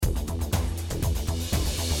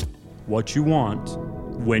what you want,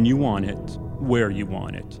 when you want it, where you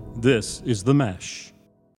want it. This is The Mesh.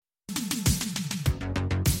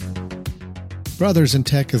 Brothers in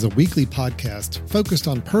Tech is a weekly podcast focused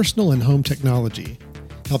on personal and home technology,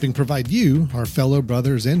 helping provide you, our fellow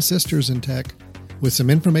brothers and sisters in tech, with some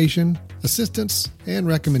information, assistance, and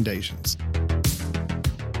recommendations.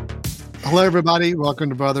 Hello, everybody. Welcome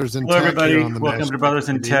to Brothers in Tech. Hello, everybody. Welcome to Brothers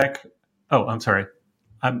in Tech. Oh, I'm sorry.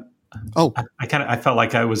 I felt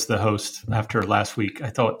like I was the host after last week. I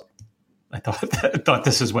thought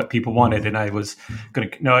this is what people wanted, and I was going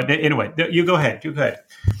to. No, anyway, you go ahead. You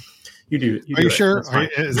do. Are you sure?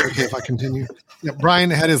 Is it okay if I continue? Yeah, Brian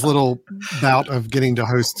had his little bout of getting to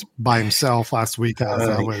host by himself last week as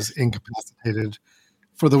I was incapacitated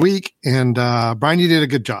for the week. And Brian, you did a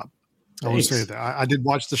good job. I will say that. I did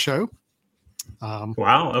watch the show.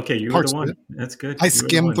 Wow. Okay, you were the one. That's good. I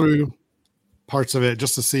skimmed through parts of it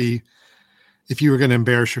just to see if you were going to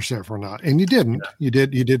embarrass yourself or not, and you didn't. Yeah.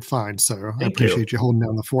 You did fine. So I appreciate you holding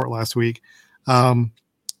down the fort last week.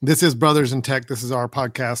 This is Brothers in Tech. This is our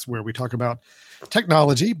podcast where we talk about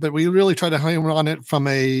technology, but we really try to hone on it from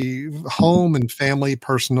a home and family,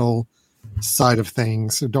 personal side of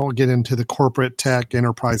things. So don't get into the corporate tech,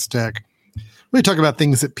 enterprise tech. We talk about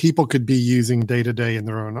things that people could be using day to day in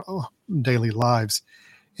their own daily lives.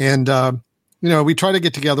 And, we try to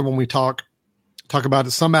get together when we talk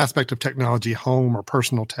about some aspect of technology, home or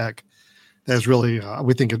personal tech, that is really,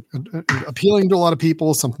 we think, appealing to a lot of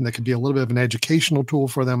people, something that could be a little bit of an educational tool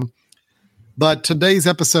for them. But today's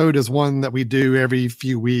episode is one that we do every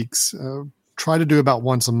few weeks, try to do about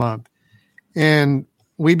once a month. And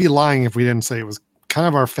we'd be lying if we didn't say it was kind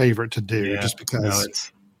of our favorite to do, just because.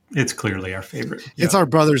 No, it's clearly our favorite. Yeah. It's our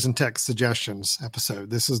Brothers in Tech suggestions episode.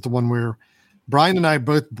 This is the one where Brian and I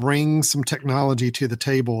both bring some technology to the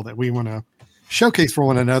table that we want to showcase for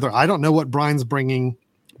one another. I don't know what Brian's bringing.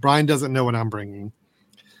 Brian doesn't know what I'm bringing.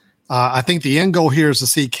 I think the end goal here is to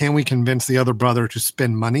see, can we convince the other brother to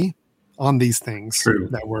spend money on these things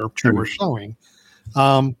that we're showing.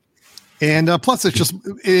 Plus it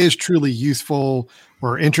is truly useful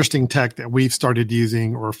or interesting tech that we've started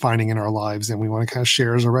using or finding in our lives. And we want to kind of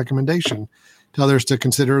share as a recommendation to others to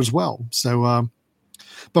consider as well. So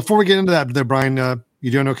before we get into that, Brian, you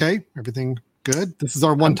doing okay? Everything good? This is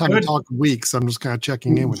our one time to talk week, so I'm just kind of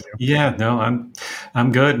checking in with you. Yeah, no,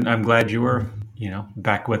 I'm good. I'm glad you were,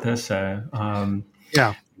 back with us. Again,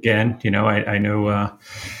 I know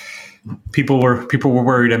people were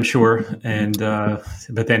worried, I'm sure, and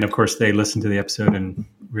but then of course they listened to the episode and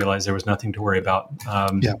realized there was nothing to worry about.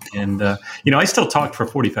 And I still talked for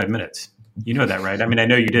 45 minutes. You know that, right? I mean, I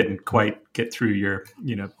know you didn't quite get through your,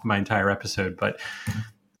 my entire episode, but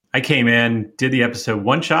I came in, did the episode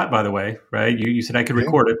one shot, by the way, right? You said I could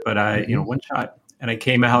record it, but one shot. And I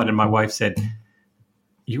came out and my wife said,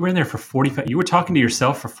 you were in there for 45, you were talking to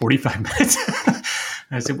yourself for 45 minutes. And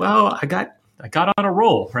I said, well, I got on a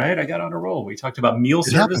roll, right? I got on a roll. We talked about meal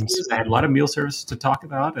services. I had a lot of meal services to talk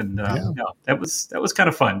about. And that was kind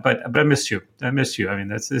of fun, but I missed you. I mean,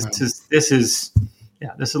 this is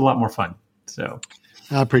a lot more fun. So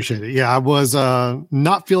I appreciate it. Yeah. I was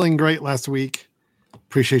not feeling great last week.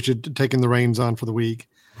 Appreciate you taking the reins on for the week,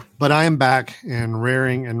 but I am back and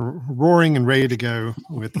roaring and ready to go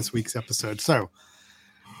with this week's episode. So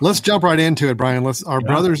let's jump right into it, Brian. Our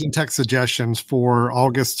Brothers in Tech suggestions for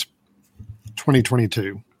August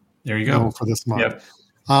 2022. There you go. For this month. Yep.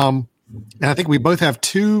 And I think we both have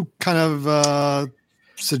two kind of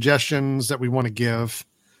suggestions that we want to give.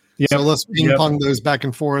 Yep. So let's ping pong those back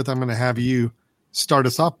and forth. I'm going to have you start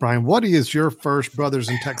us off, Brian. What is your first Brothers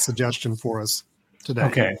in Tech suggestion for us today?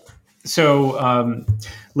 Okay. So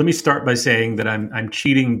let me start by saying that I'm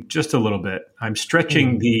cheating just a little bit. I'm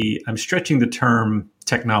stretching the term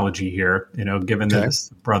technology here, given this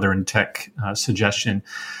Brother in Tech suggestion.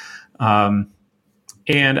 Although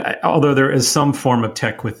there is some form of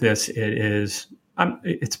tech with this,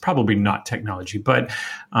 it's probably not technology, but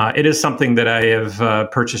it is something that I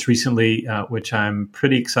have purchased recently, which I'm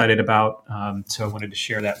pretty excited about. So I wanted to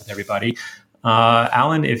share that with everybody.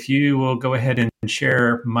 Alan, if you will go ahead and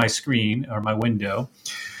share my screen or my window.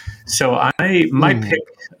 So my pick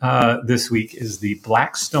this week is the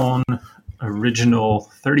Blackstone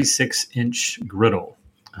Original 36-inch griddle.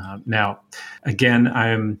 Now, again, I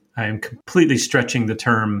am completely stretching the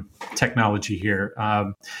term technology here.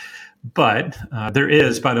 But there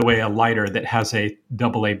is, by the way, a lighter that has a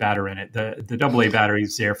AA battery in it. The AA battery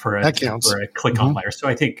is there for a click-on lighter. So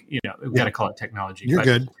I think, we've got to call it technology. You're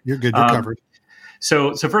good. You're covered.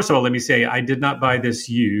 So first of all, let me say I did not buy this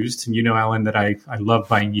used. And Alan, that I love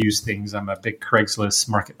buying used things. I'm a big Craigslist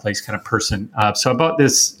marketplace kind of person. So I bought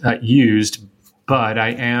this used, but I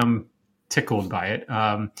am tickled by it.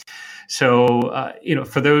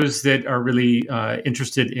 For those that are really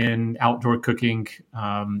interested in outdoor cooking,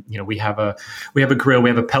 we have a grill. We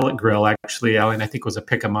have a pellet grill, actually, Alan. I think it was a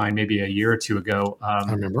pick of mine maybe a year or two ago. I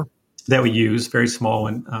remember. That we use, very small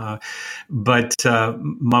one. But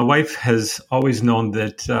my wife has always known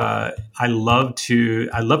that I love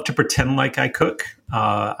to pretend like I cook.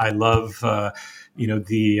 I love the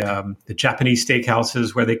Japanese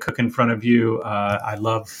steakhouses where they cook in front of you.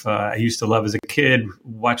 I used to love as a kid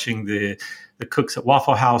watching the cooks at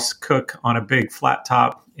Waffle House cook on a big flat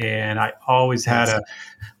top, and I always had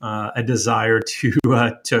a desire to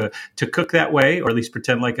cook that way, or at least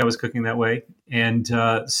pretend like I was cooking that way. And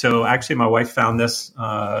so actually my wife found this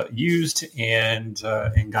used and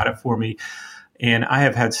got it for me. And I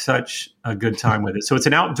have had such a good time with it. So it's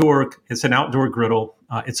an outdoor griddle.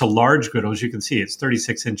 It's a large griddle. As you can see, it's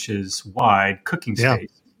 36 inches wide, cooking space.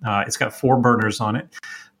 It's got 4 burners on it.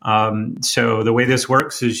 So the way this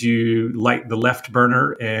works is you light the left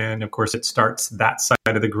burner, and of course it starts that side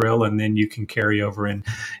of the grill, and then you can carry over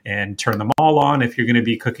and turn them all on if you're going to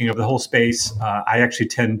be cooking over the whole space. I actually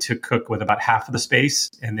tend to cook with about half of the space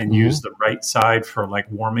and then use the right side for like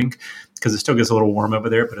warming, because it still gets a little warm over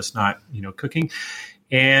there, but it's not, cooking.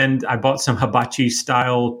 And I bought some hibachi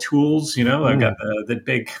style tools. I've got the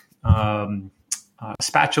big,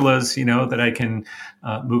 spatulas, that I can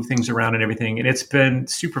move things around and everything. And it's been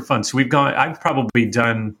super fun. So I've probably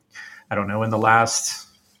done, I don't know, in the last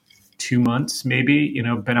 2 months, maybe,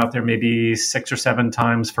 been out there maybe 6 or 7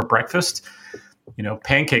 times for breakfast.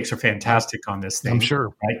 Pancakes are fantastic on this thing. I'm sure.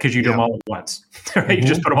 Right? Because you do them all at once. Right? Mm-hmm. You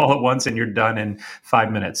just put them all at once and you're done in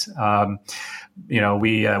 5 minutes.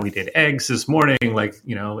 We did eggs this morning,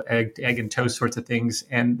 egg and toast sorts of things.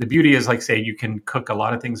 And the beauty is, like, say, you can cook a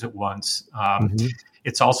lot of things at once.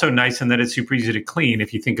 It's also nice in that it's super easy to clean.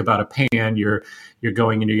 If you think about a pan, you're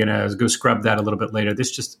going and you're going to go scrub that a little bit later.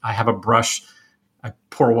 I have a brush. I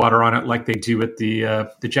pour water on it like they do at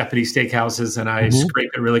the Japanese steakhouses, and I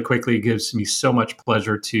scrape it really quickly. It gives me so much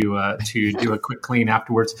pleasure to do a quick clean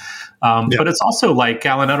afterwards. But it's also like,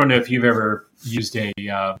 Alan, I don't know if you've ever used a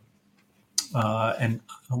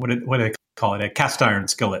what do they call it? A cast iron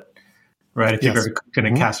skillet, right? If you've ever cooked in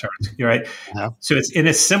a cast iron, right? Yeah. So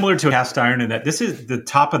it's similar to a cast iron in that the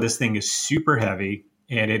top of this thing is super heavy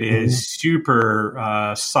and it is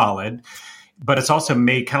super solid. But it's also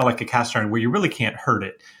made kind of like a cast iron where you really can't hurt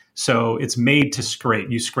it. So it's made to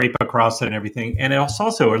scrape. You scrape across it and everything. And it's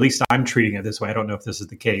also, or at least I'm treating it this way. I don't know if this is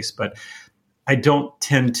the case, but I don't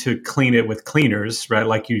tend to clean it with cleaners, right?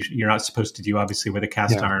 Like you're not supposed to do, obviously, with a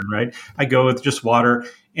cast iron, right? I go with just water,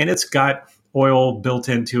 and it's got oil built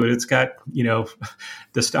into it. It's got,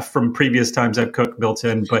 the stuff from previous times I've cooked built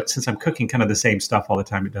in. But since I'm cooking kind of the same stuff all the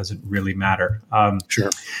time, it doesn't really matter. Sure.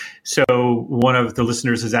 So one of the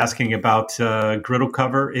listeners is asking about griddle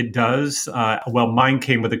cover. It does. Mine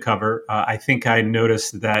came with a cover. I think I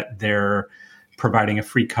noticed that they're providing a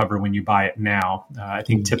free cover when you buy it now. I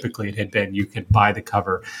think typically it had been you could buy the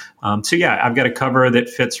cover. I've got a cover that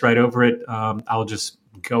fits right over it. I'll just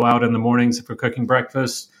go out in the mornings if we're cooking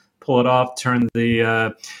breakfast, pull it off, turn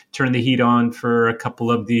the heat on for a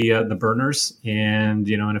couple of the burners, and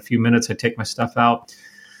in a few minutes I take my stuff out.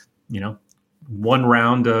 One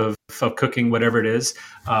round of cooking, whatever it is.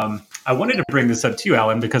 I wanted to bring this up to you,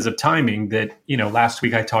 Alan, because of timing. That last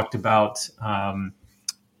week I talked about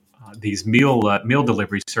these meal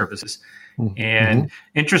delivery services, and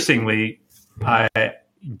interestingly,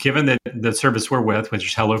 given that the service we're with, which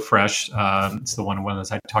is HelloFresh, it's the one of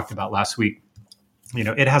those I talked about last week.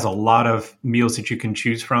 It has a lot of meals that you can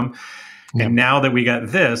choose from. Yep. And now that we got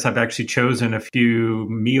this, I've actually chosen a few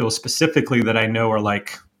meals specifically that I know are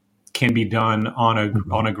can be done on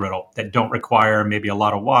a griddle that don't require maybe a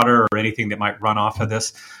lot of water or anything that might run off of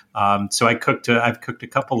this. So I've cooked a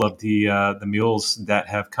couple of the meals that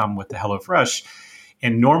have come with the HelloFresh.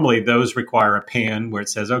 And normally those require a pan where it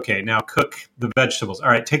says, okay, now cook the vegetables. All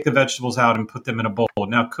right, take the vegetables out and put them in a bowl.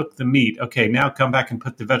 Now cook the meat. Okay, now come back and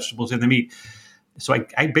put the vegetables in the meat. So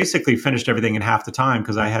I basically finished everything in half the time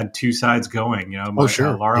because I had 2 sides going.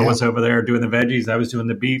 Laura was over there doing the veggies. I was doing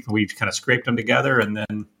the beef. And we kind of scraped them together, and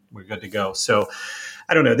then we're good to go. So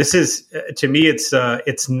I don't know. This is, to me, it's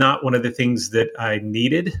not one of the things that I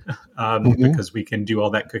needed because we can do all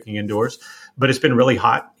that cooking indoors. but it's been really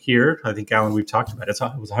hot here. I think, Alan, we've talked about it.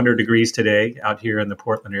 It was 100 degrees today out here in the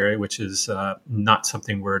Portland area, which is not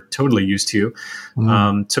something we're totally used to.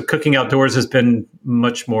 So cooking outdoors has been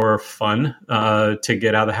much more fun to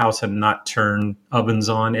get out of the house and not turn ovens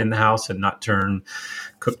on in the house and not turn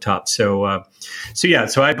cooktop. So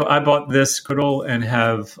I bought this griddle and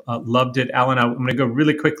have loved it. Alan, I'm going to go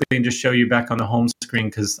really quickly and just show you back on the home screen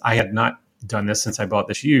because I had not done this since I bought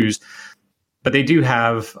this used. But they do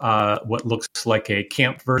have what looks like a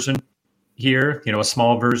camp version here, a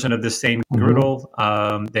small version of the same griddle.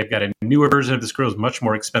 They've got a newer version of this griddle, is much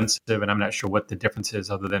more expensive, and I'm not sure what the difference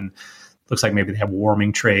is other than looks like maybe they have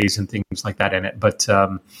warming trays and things like that in it. But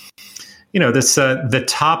this the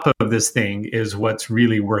top of this thing is what's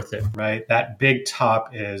really worth it, right? That big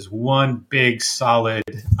top is one big solid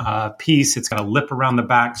piece. It's got a lip around the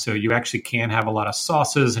back, so you actually can have a lot of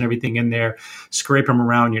sauces and everything in there. Scrape them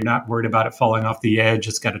around. You're not worried about it falling off the edge.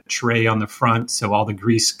 It's got a tray on the front, so all the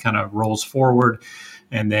grease kind of rolls forward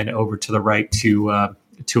and then over to the right to a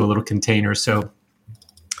little container. So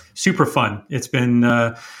super fun. It's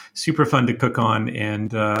been super fun to cook on.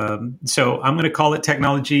 And so I'm going to call it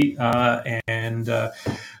technology. And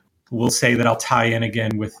we'll say that I'll tie in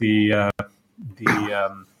again with the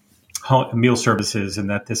meal services and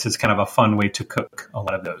that this is kind of a fun way to cook a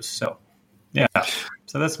lot of those. So, yeah.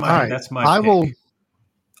 So that's my pick.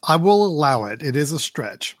 I will allow it. It is a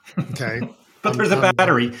stretch. Okay. But there's a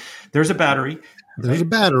battery. There's a battery. There's a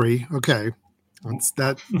battery. Okay.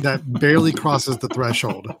 That barely crosses the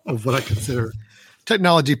threshold of what I consider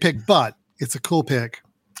technology pick, but it's a cool pick.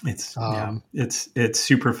 It's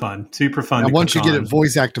super fun. Super fun. And once you get it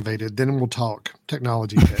voice activated, then we'll talk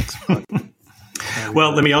technology picks.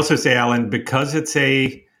 Well, let me also say, Alan, because it's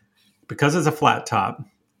a flat top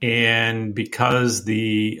and because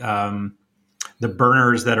the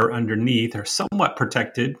burners that are underneath are somewhat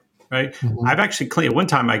protected, right? Mm-hmm. I've actually cleaned it. One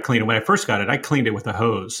time I cleaned it when I first got it. I cleaned it with a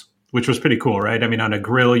hose, which was pretty cool, right? I mean, on a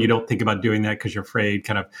grill, you don't think about doing that because you're afraid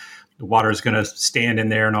kind of the water is going to stand in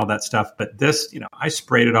there and all that stuff. But this, I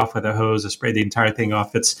sprayed it off with a hose. I sprayed the entire thing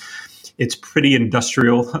off. It's pretty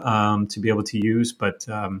industrial to be able to use. But,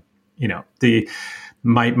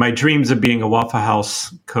 my dreams of being a Waffle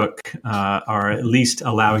House cook are at least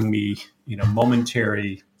allowing me,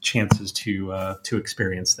 momentary chances to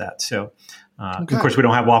experience that. So, okay. Of course, we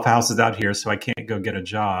don't have Waffle Houses out here, so I can't go get a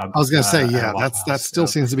job. I was going to say, that still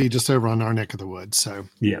seems to be just over on our neck of the woods. So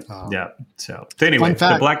So anyway,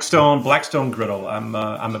 the Blackstone griddle, I'm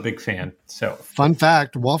a big fan. So fun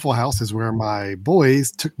fact: Waffle House is where my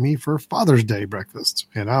boys took me for Father's Day breakfast,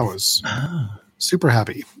 and I was super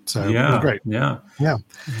happy. So it was great. Yeah.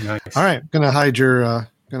 Nice. All right, gonna hide your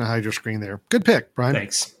screen there. Good pick, Brian.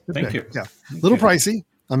 Thanks. Thank you. Yeah, a little pricey.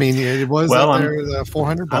 I mean, it was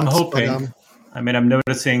 $400. I'm hoping. I'm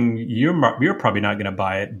noticing you're probably not going to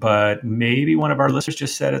buy it, but maybe one of our listeners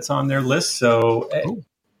just said it's on their list. So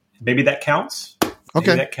maybe that counts.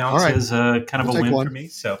 Okay. Maybe that counts as a kind of a win for me.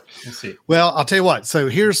 So we'll see. Well, I'll tell you what. So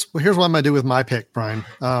here's what I'm going to do with my pick, Brian.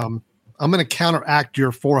 I'm going to counteract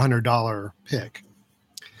your $400 pick.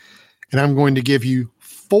 And I'm going to give you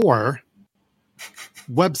 4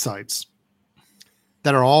 websites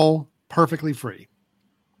that are all perfectly free.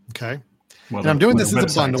 Okay. Well, and I'm doing this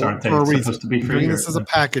as a bundle for a reason. I'm doing this as a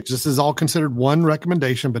package. This is all considered one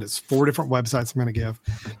recommendation, but it's 4 different websites I'm going to give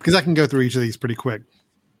because I can go through each of these pretty quick.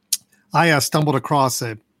 I stumbled across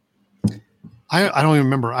I don't even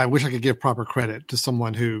remember. I wish I could give proper credit to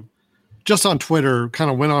someone who just on Twitter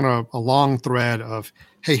kind of went on a long thread of,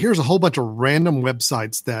 hey, here's a whole bunch of random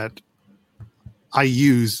websites that I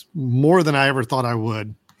use more than I ever thought I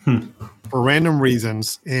would for random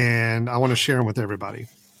reasons, and I want to share them with everybody.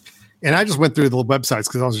 And I just went through the websites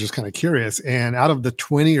because I was just kind of curious. And out of the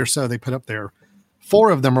 20 or so they put up there, 4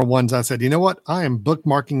 of them are ones I said, you know what? I am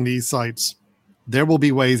bookmarking these sites. There will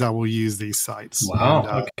be ways I will use these sites. Wow.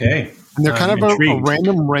 And, okay. And they're kind of a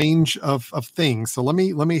random range of things. So let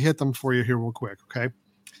me hit them for you here real quick. Okay.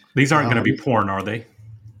 These aren't going to be porn, are they?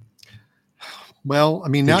 Well, I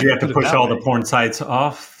mean, now you have to push all the porn sites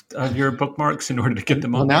off of your bookmarks in order to get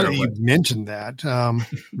them on. Well, now that you mentioned that,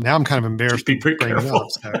 now I'm kind of embarrassed. Just be pretty careful.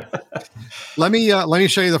 Let me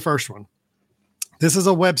show you the first one. This is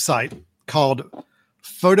a website called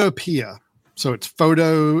Photopea. So it's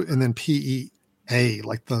photo and then PEA,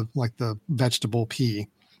 like the vegetable pea.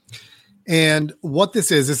 And what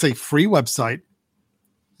this is, it's a free website,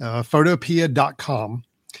 photopea.com.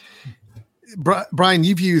 Brian,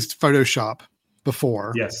 you've used Photoshop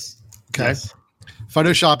before. Yes. Okay. Yes.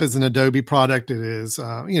 Photoshop is an Adobe product. It is,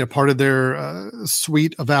 part of their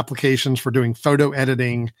suite of applications for doing photo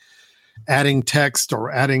editing. adding text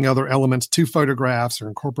or adding other elements to photographs or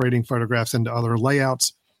incorporating photographs into other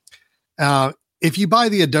layouts. If you buy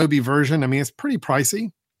the Adobe version, I mean, it's pretty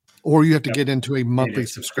pricey, or you have to get into a monthly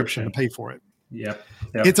subscription to pay for it. Yep.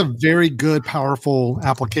 It's a very good, powerful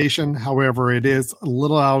application. However, it is a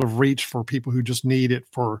little out of reach for people who just need it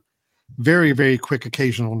for very, very quick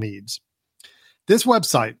occasional needs. This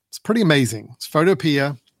website is pretty amazing. It's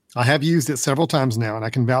Photopea. I have used it several times now, and I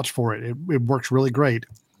can vouch for it. It works really great.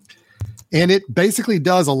 And it basically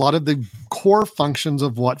does a lot of the core functions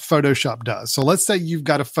of what Photoshop does. So let's say you've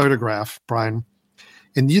got a photograph, Brian,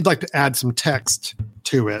 and you'd like to add some text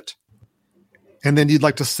to it. And then you'd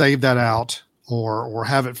like to save that out or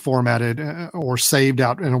have it formatted or saved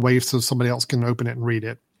out in a way so somebody else can open it and read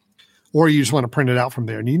it. Or you just want to print it out from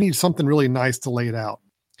there and you need something really nice to lay it out.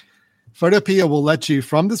 Photopea will let you,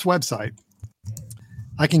 from this website,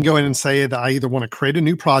 I can go in and say that I either want to create a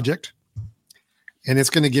new project, and it's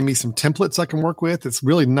going to give me some templates I can work with. It's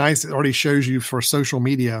really nice. It already shows you for social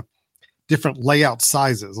media different layout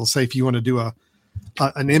sizes. Let's say if you want to do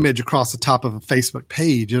an image across the top of a Facebook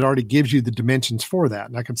page, it already gives you the dimensions for that.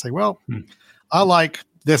 And I can say, well, I like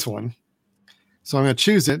this one. So I'm going to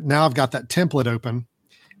choose it. Now I've got that template open.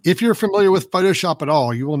 If you're familiar with Photoshop at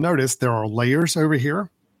all, you will notice there are layers over here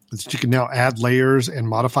that you can now add layers and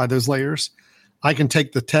modify those layers. I can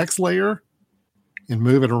take the text layer and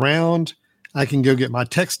move it around. I can go get my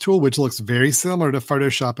text tool, which looks very similar to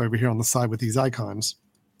Photoshop over here on the side with these icons.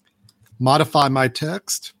 Modify my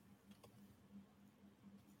text.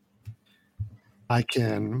 I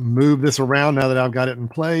can move this around now that I've got it in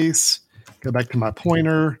place. Go back to my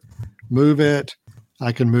pointer, move it.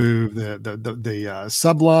 I can move the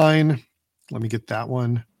subline. Let me get that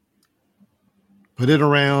one. Put it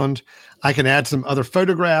around. I can add some other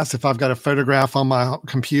photographs. If I've got a photograph on my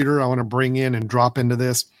computer, I want to bring in and drop into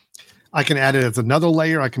this. I can add it as another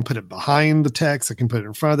layer. I can put it behind the text. I can put it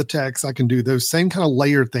in front of the text. I can do those same kind of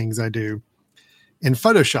layered things I do in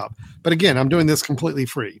Photoshop. But again, I'm doing this completely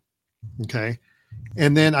free. Okay.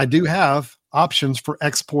 And then I do have options for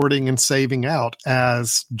exporting and saving out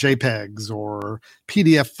as JPEGs or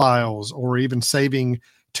PDF files, or even saving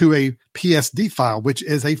to a PSD file, which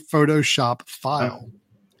is a Photoshop file.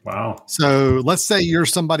 Wow. So let's say you're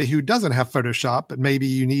somebody who doesn't have Photoshop, but maybe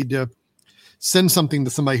you need to send something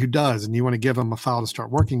to somebody who does, and you want to give them a file to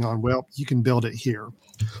start working on. Well, you can build it here.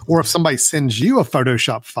 Or if somebody sends you a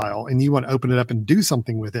Photoshop file and you want to open it up and do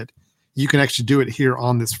something with it, you can actually do it here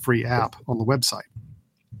on this free app on the website.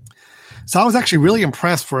 So I was actually really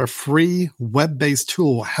impressed for a free web-based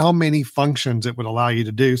tool, how many functions it would allow you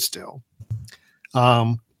to do still.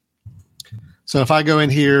 So if I go in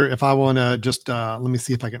here, if I want to just, let me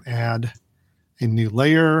see if I can add a new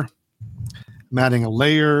layer. I'm adding a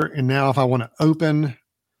layer. And now if I want to open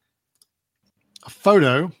a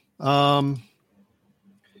photo, so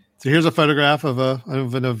here's a photograph of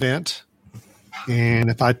an event. And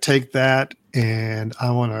if I take that and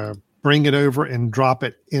I want to bring it over and drop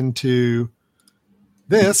it into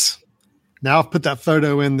this, now I've put that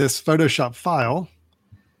photo in this Photoshop file.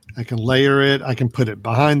 I can layer it. I can put it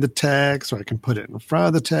behind the text, or I can put it in front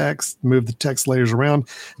of the text, move the text layers around.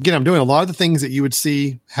 Again, I'm doing a lot of the things that you would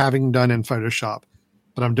see having done in Photoshop,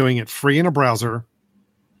 but I'm doing it free in a browser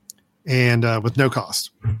and with no cost,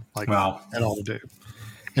 at all to do.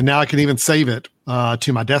 And now I can even save it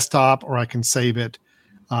to my desktop, or I can save it.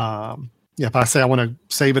 If I say I want to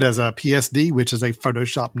save it as a PSD, which is a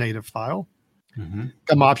Photoshop native file,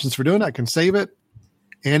 got my options for doing that. I can save it,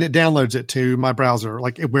 and it downloads it to my browser,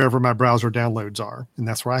 like wherever my browser downloads are. And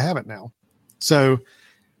that's where I have it now. So,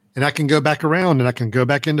 and I can go back around and I can go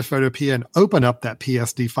back into Photopea and open up that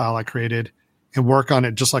PSD file I created and work on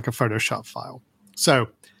it just like a Photoshop file. So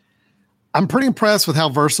I'm pretty impressed with how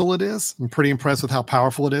versatile it is. I'm pretty impressed with how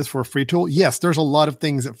powerful it is for a free tool. Yes, there's a lot of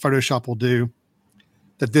things that Photoshop will do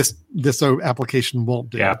that this application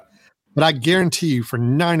won't do. Yeah. But I guarantee you, for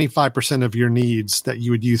 95% of your needs that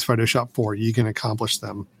you would use Photoshop for, you can accomplish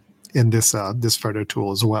them in this photo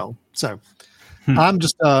tool as well. So I'm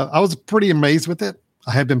just, I was pretty amazed with it.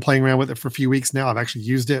 I have been playing around with it for a few weeks now. I've actually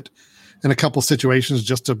used it in a couple situations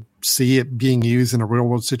just to see it being used in a real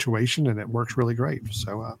world situation, and it works really great.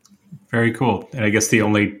 So very cool. And I guess the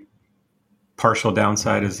only partial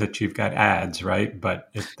downside is that you've got ads, right? But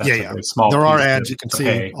if that's a very small, there are ads you can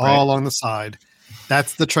see all along the side.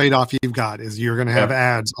 That's the trade-off you've got, is you're going to have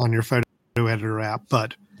ads on your photo editor app.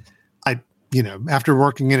 But after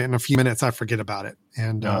working in it in a few minutes, I forget about it.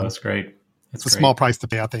 And that's great. It's a small price to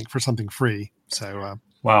pay, I think, for something free. So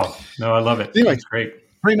wow, no, I love it. Anyway, that's great.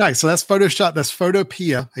 Pretty nice. So that's Photoshop. That's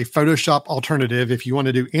Photopea, a Photoshop alternative. If you want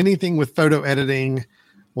to do anything with photo editing,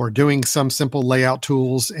 or doing some simple layout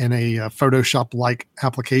tools in a Photoshop-like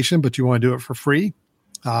application, but you want to do it for free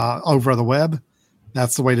over the web,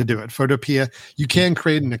 that's the way to do it. Photopea, you can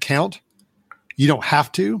create an account. You don't have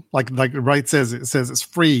to. Like right says, it says it's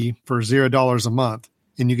free for $0 a month,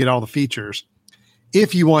 and you get all the features.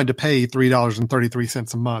 If you wanted to pay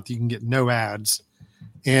 $3.33 a month, you can get no ads,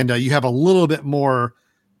 and you have a little bit more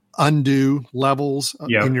undo levels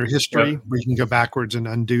in your history where you can go backwards and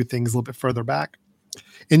undo things a little bit further back.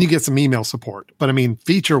 And you get some email support, but I mean,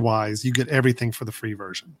 feature-wise, you get everything for the free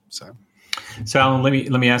version. So, Alan, let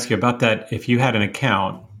me ask you about that. If you had an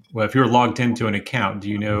account, well, if you're logged into an account,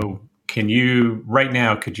 could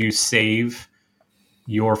you save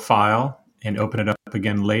your file and open it up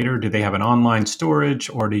again later? Do they have an online storage,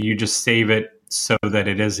 or do you just save it so that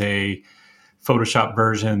it is a Photoshop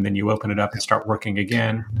version, then you open it up and start working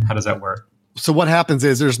again? How does that work? So what happens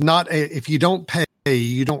is if you don't pay,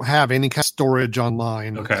 you don't have any kind of storage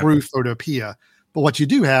online through Photopea. But what you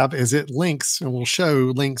do have is it links and will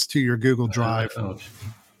show links to your Google Drive,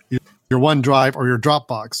 your OneDrive, or your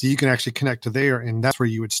Dropbox. So you can actually connect to there, and that's where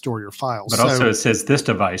you would store your files. But also it says this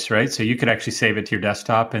device, right? So you could actually save it to your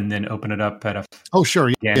desktop and then open it up at and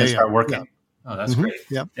start working. Yeah. Oh, that's great.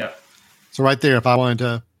 Yeah. Yeah. So right there, if I wanted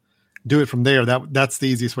to do it from there, that's the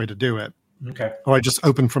easiest way to do it. Okay. Or I just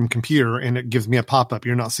open from computer and it gives me a pop-up.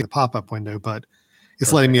 You're not seeing a pop-up window, but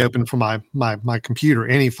it's letting me open from my computer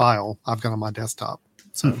any file I've got on my desktop.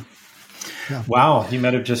 So, yeah. Wow, you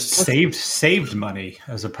might have just saved money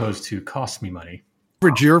as opposed to cost me money.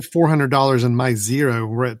 Average year $400 and my zero,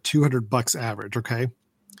 we're at $200 average. Okay.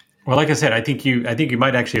 Well, like I said, I think you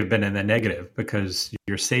might actually have been in the negative because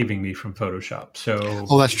you're saving me from Photoshop. So,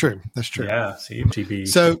 that's true. That's true. Yeah. CGB.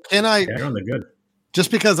 So you're on the good. Just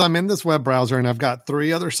because I'm in this web browser and I've got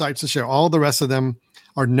 3 other sites to share, all the rest of them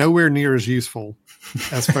are nowhere near as useful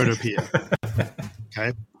as Photopea.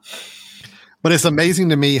 Okay. But it's amazing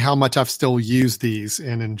to me how much I've still used these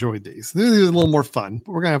and enjoyed these. This is a little more fun,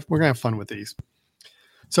 but we're gonna have fun with these.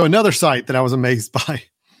 So another site that I was amazed by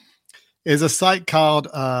is a site called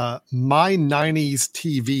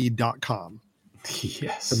my90stv.com.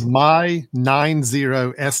 Yes.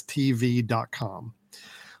 My90stv.com.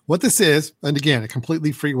 What this is, and again, a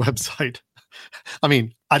completely free website. I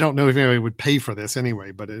mean, I don't know if anybody would pay for this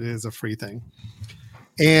anyway, but it is a free thing.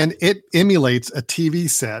 And it emulates a TV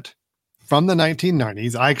set from the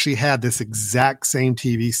 1990s. I actually had this exact same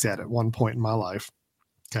TV set at one point in my life.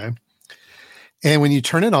 Okay. And when you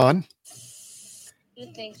turn it on,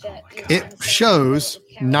 it shows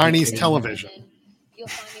 90s television.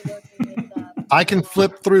 I can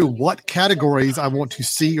flip through what categories I want to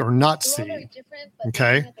see or not see.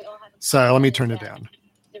 Okay. So let me turn it down.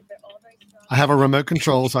 I have a remote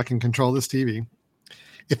control so I can control this TV.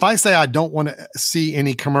 If I say I don't want to see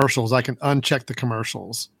any commercials, I can uncheck the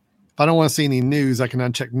commercials. If I don't want to see any news, I can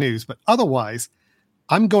uncheck news. But otherwise,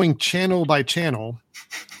 I'm going channel by channel,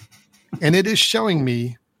 and it is showing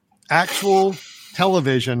me actual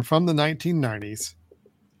television from the 1990s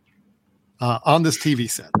on this TV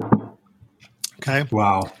set. Okay.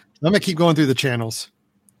 Wow. I'm going to keep going through the channels.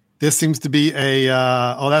 This seems to be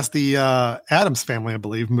that's the Addams Family, I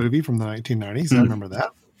believe, movie from the 1990s. I remember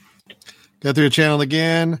that. Go through the channel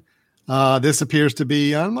again. This appears to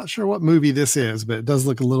be, I'm not sure what movie this is, but it does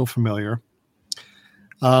look a little familiar.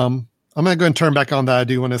 I'm going to go and turn back on that. I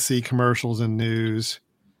do want to see commercials and news.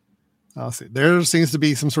 I'll see. There seems to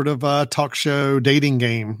be some sort of talk show dating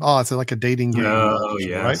game. Oh, it's like a dating game. Oh,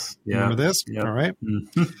 yes. Right? Yeah. Remember this? Yep. All right.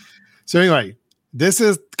 Mm-hmm. So anyway, this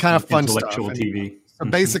is kind of fun intellectual stuff. TV. So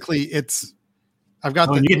basically, I've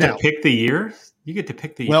got you get to pick the year. You get to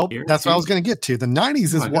pick the year. Well, that's what I was going to get to. The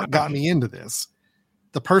 90s is what got me into this.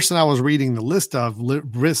 The person I was reading the list of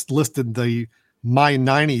listed the My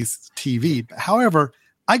 90s TV. However,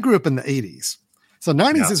 I grew up in the 80s. So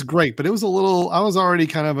 90s is great, but I was already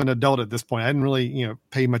kind of an adult at this point. I didn't really,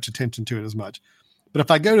 pay much attention to it as much. But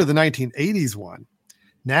if I go to the 1980s one,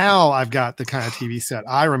 now I've got the kind of TV set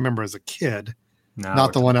I remember as a kid,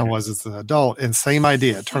 not the one I was as an adult. And same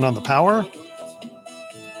idea. Turn on the power.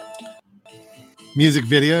 Music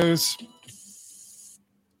videos.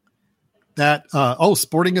 That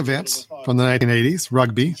sporting events from the 1980s,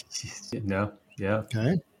 rugby. No, yeah.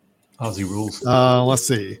 Okay. Aussie rules. Let's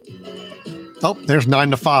see. Oh, there's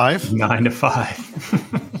 9 to 5. 9 to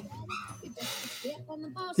 5.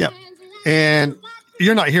 Yep. And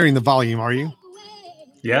you're not hearing the volume, are you?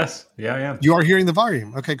 Yes. Yeah. You are hearing the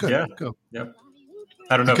volume. Okay, good. Yeah. Cool. Yep.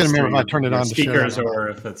 I don't know. I couldn't remember if I turned it on to speakers or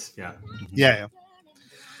if it's Yeah.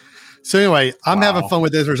 So anyway, I'm having fun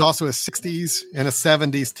with this. There's also a 60s and a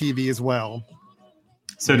 70s TV as well.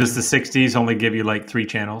 So does the 60s only give you like 3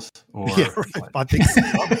 channels? Or yeah, right. I think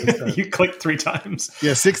so. You click 3 times.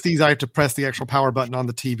 Yeah, 60s, I have to press the actual power button on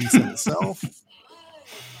the TV set itself.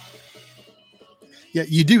 Yeah,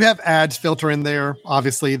 you do have ads filter in there.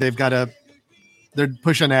 Obviously, they're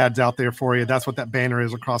pushing ads out there for you. That's what that banner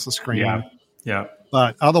is across the screen. Yeah.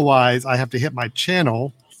 But otherwise, I have to hit my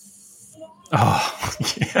channel. Oh,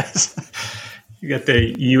 yes. You got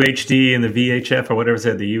the UHD and the VHF or whatever it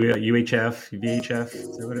said, the UHF, VHF,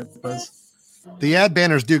 is that what it was? The ad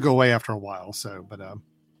banners do go away after a while. So, but, and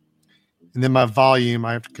then my volume,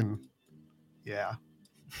 I have to, I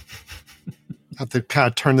have to kind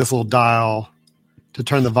of turn this little dial to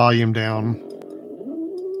turn the volume down.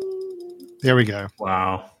 There we go.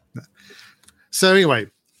 Wow. So anyway,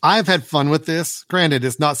 I've had fun with this. Granted,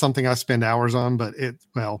 it's not something I spend hours on, but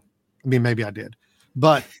maybe I did,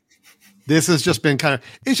 but this has just been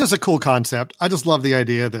it's just a cool concept. I just love the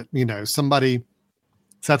idea that, somebody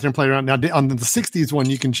sat there and played around. Now on the 60s one,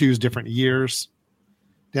 you can choose different years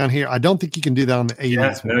down here. I don't think you can do that on the 80s.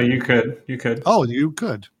 Yeah, no, you could. Oh, you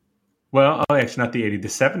could. Well, actually not the 80s, the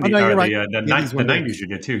 70s, no, right. the 90s you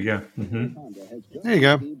did too. Yeah. Mm-hmm. There you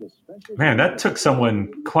go. Man, that took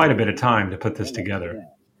someone quite a bit of time to put this together,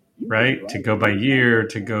 right? To go by year,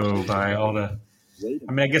 to go by all the,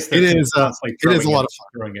 I guess it is a lot of fun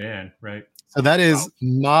throwing it in, right? So that is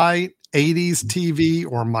my 80s TV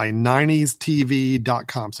or my 90s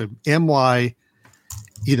TV.com. So MY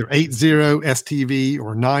either 80STV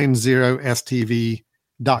or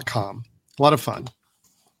 90STV.com. A lot of fun.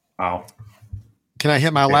 Wow. Can I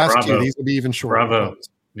hit my last two? These will be even shorter. Bravo.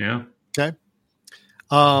 Yeah. Okay.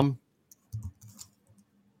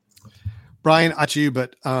 Brian, not you,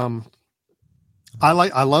 but I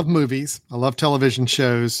love movies. I love television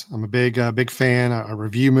shows. I'm a big fan. I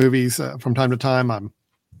review movies from time to time. I'm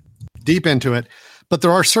deep into it, but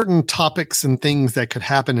there are certain topics and things that could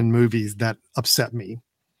happen in movies that upset me.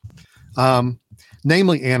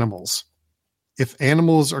 Namely animals. If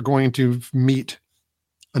animals are going to meet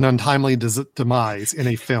an untimely demise in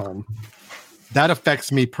a film, that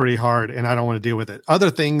affects me pretty hard, and I don't want to deal with it. Other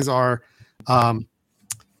things are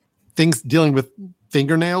things dealing with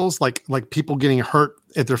fingernails, like people getting hurt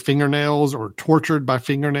at their fingernails or tortured by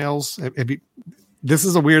fingernails. This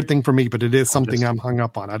is a weird thing for me, but it is something I'm hung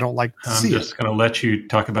up on. I don't like to see it. I'm just going to let you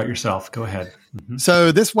talk about yourself. Go ahead. Mm-hmm.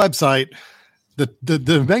 So this website,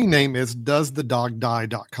 the main name is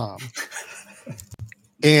doesthedogdie.com.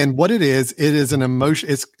 And what it is it's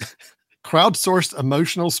crowdsourced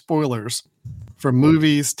emotional spoilers for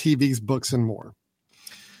movies, TVs, books, and more.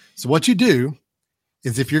 So what you do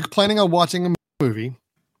is if you're planning on watching a movie, you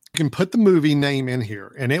can put the movie name in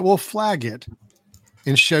here and it will flag it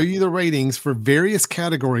and show you the ratings for various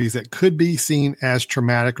categories that could be seen as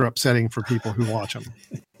traumatic or upsetting for people who watch them.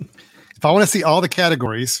 If I want to see all the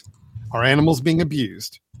categories, are animals being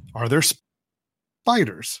abused? Are there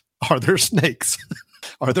spiders? Are there snakes?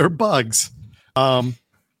 Are there bugs?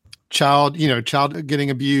 Child getting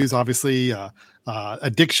abused, obviously,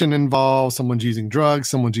 addiction involved, someone's using drugs,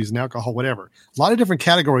 someone's using alcohol, whatever. A lot of different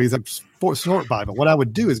categories that sort by, but what I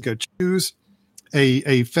would do is go choose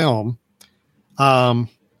a film.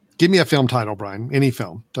 Give me a film title, Brian. Any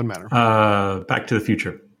film, doesn't matter. Back to the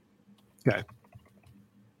Future. Okay.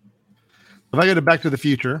 If I go to Back to the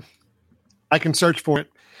Future, I can search for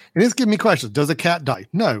it. And it's giving me questions. Does a cat die?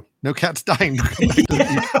 No cat's dying.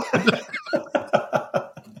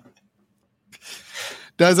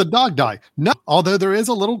 Does a dog die? No. Although there is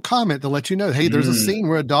a little comment to let you know, hey, there's a scene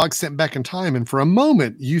where a dog's sent back in time, and for a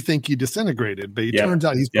moment you think he disintegrated, but it turns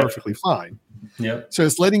out he's perfectly fine. Yep. So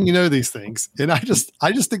it's letting you know these things. And I just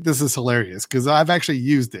think this is hilarious because I've actually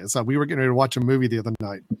used this. We were getting ready to watch a movie the other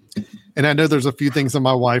night, and I know there's a few things that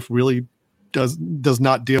my wife really does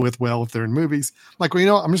not deal with well if they're in movies. Like,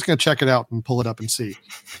 well, I'm just going to check it out and pull it up and see.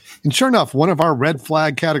 And sure enough, one of our red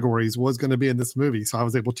flag categories was going to be in this movie. So I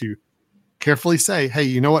was able to carefully say, hey,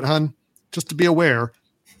 you know what, hun? Just to be aware,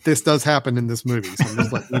 this does happen in this movie. So I'm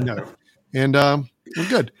just letting you know. And we're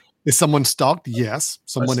good. Is someone stalked? Yes.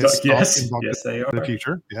 Someone is stalked. Yes, they are. In the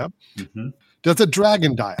future. Yeah. Mm-hmm. Does a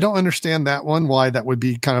dragon die? I don't understand that one, why that would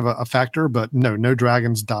be kind of a factor, but no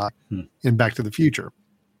dragons die in Back to the Future.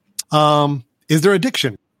 Is there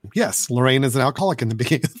addiction? Yes. Lorraine is an alcoholic in the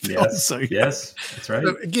beginning of the film. Yes, that's right.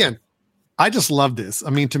 So again, I just love this. I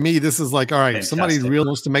mean, to me, this is like, all right, fantastic. Somebody really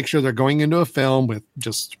wants to make sure they're going into a film with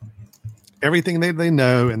just everything they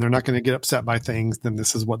know, and they're not going to get upset by things, then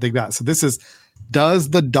this is what they got. So this is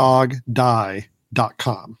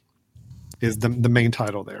doesthedogdie.com is the main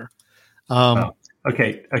title there.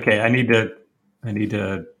 Okay. I need to,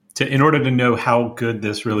 in order to know how good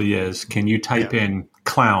this really is, can you type in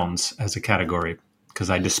clowns as a category? because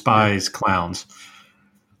I despise clowns.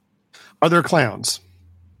 Are there clowns?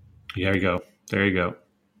 There you go. There you go.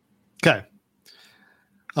 Okay.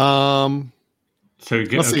 So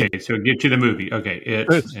get to the movie. Okay,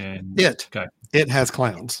 It has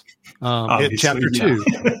clowns. It Chapter 2,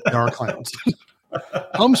 there are clowns.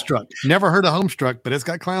 Homestruck. Never heard of Homestruck, but it's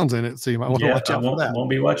got clowns in it, so you might want to watch out for that. Won't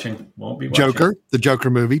be watching. Joker, the Joker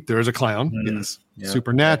movie. There is a clown. Yes. Yeah.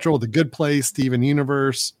 Supernatural, The Good Place, Steven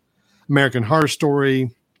Universe, American Horror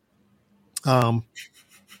Story.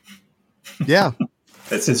 Yeah.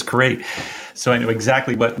 This is great. So I know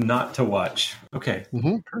exactly what not to watch. Okay.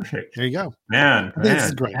 Mm-hmm. Perfect. There you go. Man, this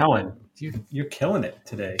is great. Alan, you're killing it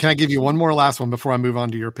today. Can I give you one more last one before I move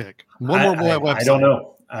on to your pick? One more website.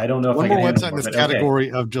 I don't know. One more website in this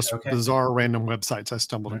category of just bizarre random websites I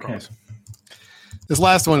stumbled across. This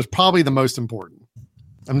last one is probably the most important.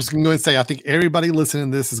 I'm just going to go and say I think everybody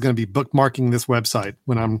listening to this is going to be bookmarking this website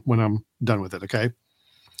when I'm done with it. Okay.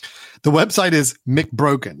 The website is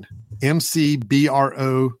McBroken.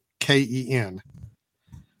 McBroken.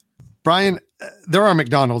 Brian, there are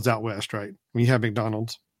McDonald's out west, right? When you have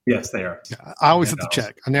McDonald's. Yes, they are. Yeah, I always have to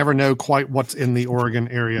check. I never know quite what's in the Oregon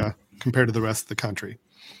area compared to the rest of the country.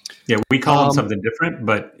 Yeah, we call them something different,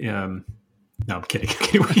 but no, I'm kidding.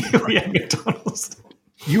 We have McDonald's.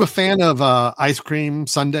 You a fan of ice cream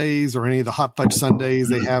sundaes or any of the hot fudge sundaes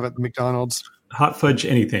they have at McDonald's? Hot fudge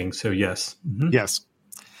anything, so yes. Mm-hmm. Yes.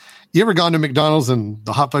 You ever gone to McDonald's and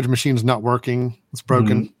the hot fudge machine's not working? It's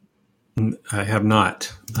broken? I have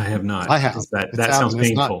not. I have. That sounds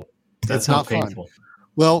painful. That sounds painful. Fun.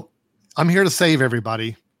 Well, I'm here to save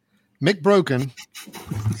everybody. McBroken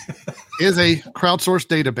is a crowdsourced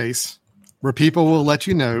database where people will let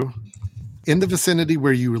you know in the vicinity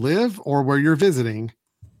where you live or where you're visiting,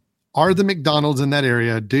 are the McDonald's in that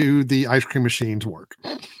area, do the ice cream machines work?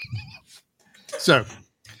 So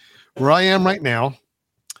where I am right now,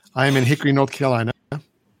 I am in Hickory, North Carolina.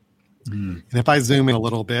 And if I zoom in a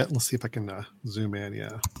little bit, let's see if I can zoom in.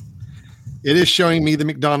 Yeah. It is showing me the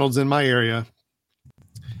McDonald's in my area.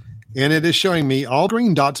 And it is showing me all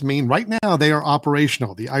green dots mean right now they are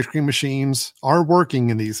operational. The ice cream machines are working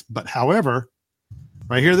in these. But however,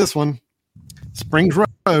 right here, this one, Springs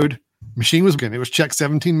Road, machine was working. It was checked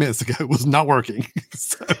 17 minutes ago. It was not working.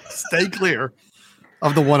 So stay clear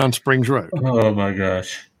of the one on Springs Road. Oh, my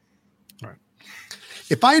gosh.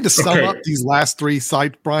 If I had to sum up these last three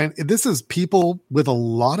sites, Brian, this is people with a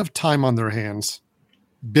lot of time on their hands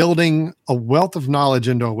building a wealth of knowledge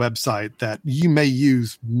into a website that you may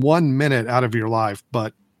use 1 minute out of your life,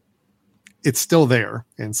 but it's still there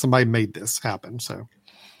and somebody made this happen. So,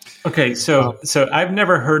 so I've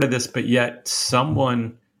never heard of this, but yet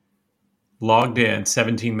someone logged in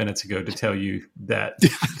 17 minutes ago to tell you that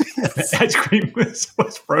ice cream was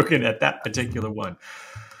broken at that particular one.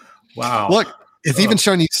 Wow. Look. It's even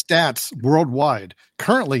showing you stats worldwide.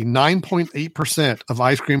 Currently, 9.8% of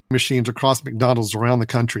ice cream machines across McDonald's around the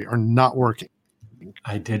country are not working.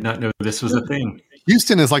 I did not know this was a thing.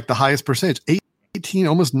 Houston is like the highest percentage. 18,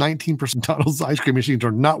 almost 19% of McDonald's ice cream machines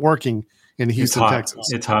are not working in Houston,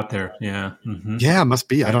 Texas. It's hot there. Yeah. Mm-hmm. Yeah, it must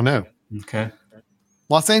be. I don't know. Okay.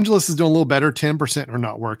 Los Angeles is doing a little better. 10% are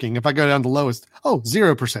not working. If I go down to lowest,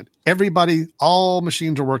 0%. All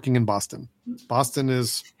machines are working in Boston. Boston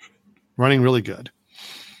is running really good.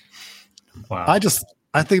 Wow.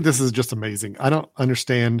 I think this is just amazing. I don't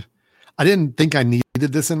understand. I didn't think I needed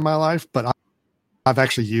this in my life, but I've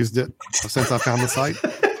actually used it since I found the site.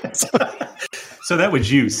 So that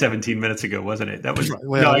was you 17 minutes ago, wasn't it? That was right.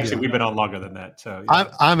 Well, we've been on longer than that. So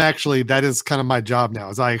yeah. I'm actually, that is kind of my job now,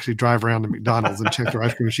 is I actually drive around to McDonald's and check their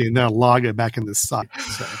ice cream machine, and then I log it back in this site.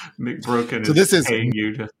 So McBroken so this is paying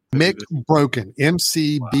you to McBroken,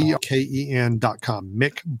 McBroken.com,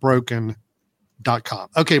 McBroken.com.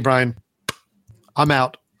 Okay, Brian, I'm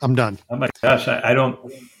out. I'm done. Oh my gosh, I don't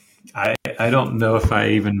know if I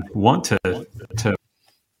even want to.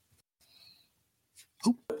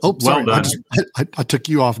 Oh, sorry. Well done. I took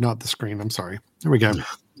you off, not the screen. I'm sorry. There we go.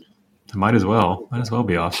 Might as well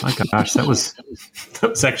be off. My gosh, that was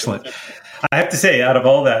excellent. I have to say, out of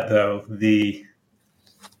all that though,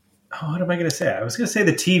 what am I going to say? I was going to say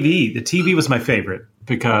the TV. The TV was my favorite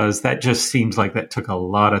because that just seems like that took a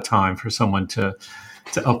lot of time for someone to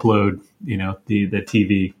upload. The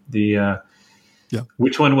TV.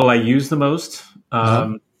 Which one will I use the most?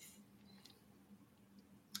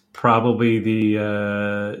 Probably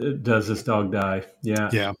the Does This Dog Die? Yeah.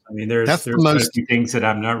 I mean, there's a few things that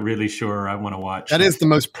I'm not really sure I want to watch. That is the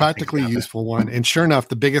most practically useful one. And sure enough,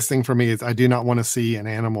 the biggest thing for me is I do not want to see an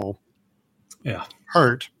animal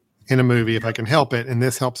hurt in a movie if I can help it. And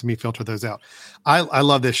this helps me filter those out. I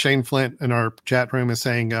love this. Shane Flint in our chat room is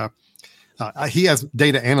saying He has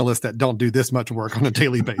data analysts that don't do this much work on a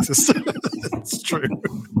daily basis. It's true.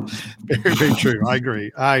 Very, very true. I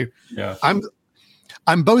agree.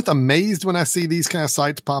 I'm both amazed when I see these kind of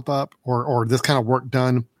sites pop up or this kind of work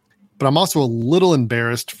done, but I'm also a little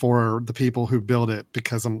embarrassed for the people who build it,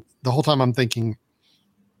 because the whole time I'm thinking,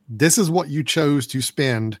 this is what you chose to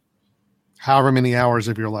spend however many hours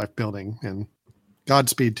of your life building, and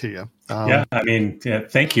Godspeed to you.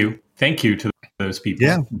 Thank you to those people.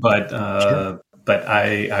 Yeah, but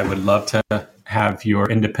I would love to have your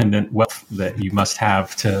independent wealth that you must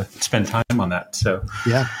have to spend time on that. So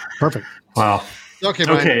yeah, perfect. Wow.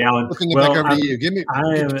 Okay, Alan. Looking back over to you.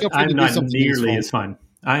 I'm not nearly as fun.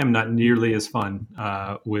 I am not nearly as fun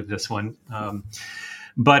with this one.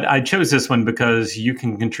 But I chose this one because you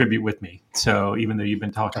can contribute with me. So even though you've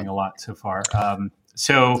been talking a lot so far.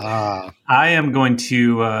 I am going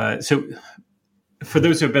to, so for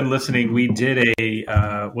those who have been listening, we did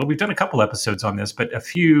we've done a couple episodes on this, but a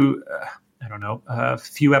few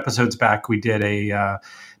episodes back, we did a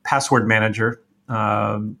password manager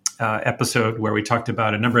episode where we talked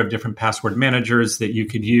about a number of different password managers that you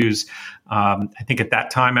could use. I think at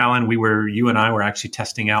that time, Alan, you and I were actually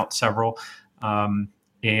testing out several.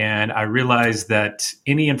 And I realized that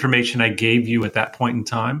any information I gave you at that point in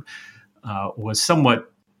time was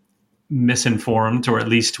somewhat misinformed, or at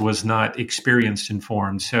least was not experienced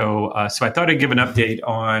informed. So I thought I'd give an update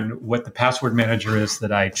on what the password manager is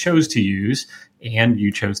that I chose to use, and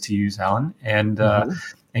you chose to use, Alan, and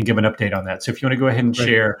give an update on that. So if you want to go ahead and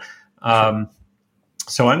share.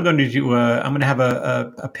 So I'm going to do. I'm going to have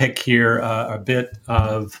a pick here, a bit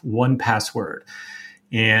of 1Password,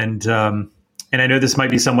 and I know this might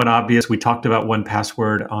be somewhat obvious. We talked about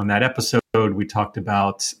 1Password on that episode. We talked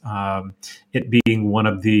about it being one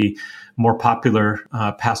of the more popular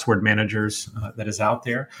password managers that is out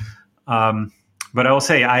there. But I will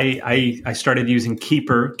say I started using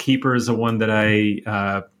Keeper. Keeper is the one that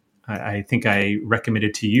I think I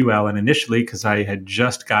recommended to you, Alan, initially, because I had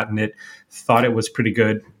just gotten it, thought it was pretty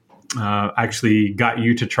good. Actually got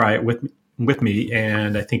you to try it with me,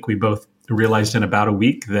 and I think we both realized in about a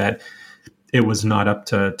week that it was not up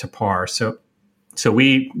to par. So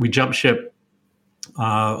we jump ship,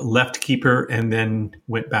 left Keeper, and then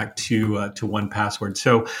went back to 1Password.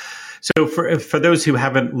 So for those who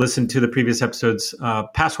haven't listened to the previous episodes,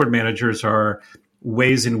 password managers are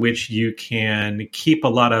ways in which you can keep a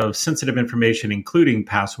lot of sensitive information, including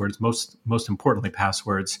passwords, most importantly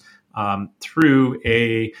passwords, through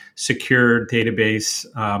a secure database,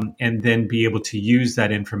 and then be able to use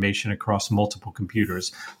that information across multiple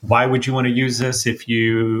computers. Why would you want to use this if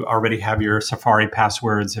you already have your Safari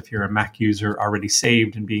passwords, if you're a Mac user already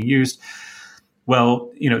saved and being used? Well,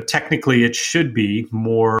 technically it should be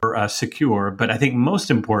more secure, but I think most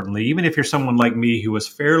importantly, even if you're someone like me who was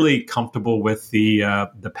fairly comfortable with the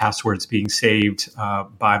passwords being saved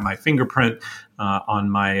by my fingerprint on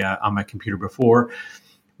my computer before,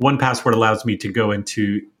 1Password allows me to go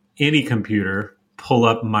into any computer, pull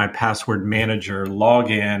up my password manager, log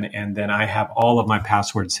in, and then I have all of my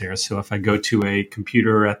passwords there. So if I go to a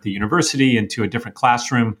computer at the university, into a different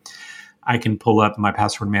classroom, I can pull up my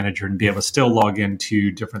password manager and be able to still log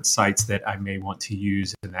into different sites that I may want to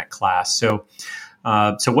use in that class. So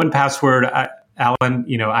 1Password,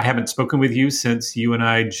 Alan, I haven't spoken with you since you and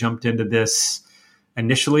I jumped into this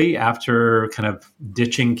initially after kind of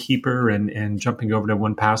ditching Keeper and jumping over to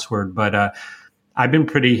 1Password. But I've been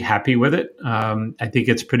pretty happy with it. I think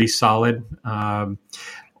it's pretty solid.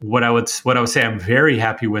 What I would say, I'm very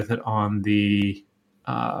happy with it on the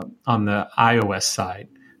iOS side.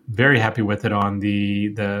 Very happy with it on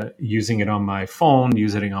the using it on my phone,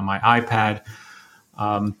 using it on my iPad,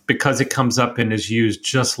 because it comes up and is used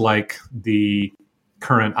just like the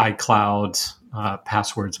current iCloud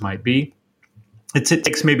passwords might be. It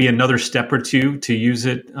takes maybe another step or two to use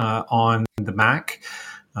it on the Mac.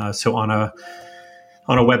 So on a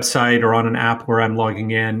website or on an app where I'm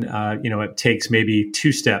logging in, it takes maybe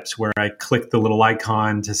 2 steps where I click the little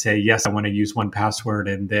icon to say, yes, I want to use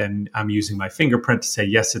 1Password. And then I'm using my fingerprint to say,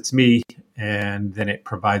 yes, it's me. And then it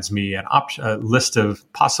provides me a list of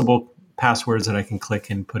possible passwords that I can click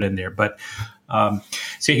and put in there. But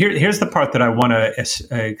so here's the part that I want to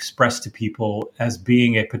express to people as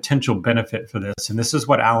being a potential benefit for this. And this is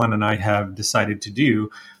what Alan and I have decided to do.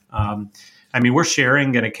 We're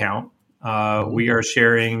sharing an account. We are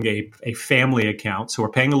sharing a family account, so we're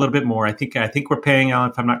paying a little bit more. I think we're paying,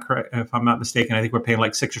 if I'm not mistaken, I think we're paying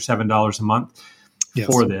like $6 or $7 a month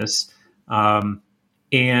for this,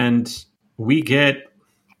 and we get,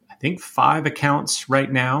 I think, 5 accounts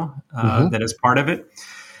right now that is part of it.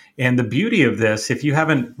 And the beauty of this, if you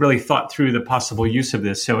haven't really thought through the possible use of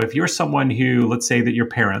this, so if you're someone who, let's say that your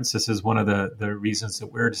parents, this is one of the reasons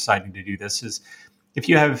that we're deciding to do this, is if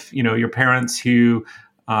you have, your parents who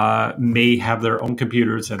may have their own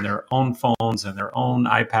computers and their own phones and their own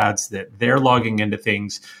iPads that they're logging into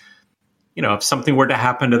things, if something were to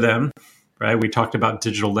happen to them, right? We talked about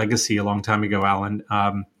digital legacy a long time ago, Alan.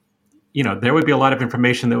 There would be a lot of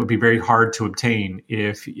information that would be very hard to obtain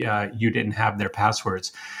if you didn't have their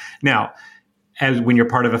passwords. Now, as when you're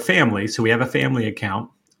part of a family, so we have a family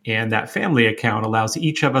account, and that family account allows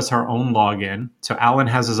each of us our own login. So Alan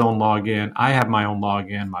has his own login. I have my own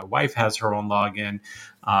login. My wife has her own login.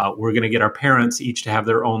 We're going to get our parents each to have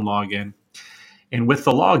their own login. And with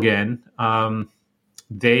the login,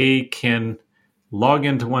 they can log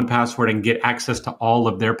into 1Password and get access to all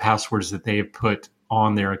of their passwords that they have put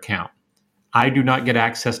on their account. I do not get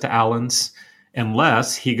access to Alan's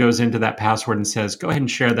unless he goes into that password and says, go ahead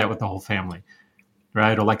and share that with the whole family.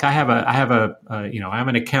 Right. Or like I have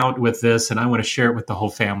an account with this and I want to share it with the whole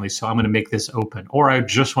family. So I'm going to make this open, or I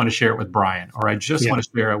just want to share it with Brian, or I just want to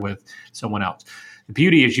share it with someone else. The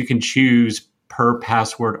beauty is you can choose per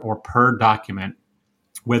password or per document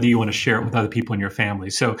whether you want to share it with other people in your family.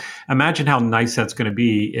 So imagine how nice that's going to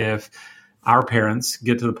be if our parents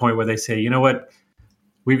get to the point where they say, you know what,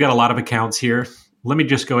 we've got a lot of accounts here. Let me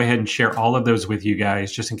just go ahead and share all of those with you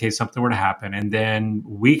guys just in case something were to happen. And then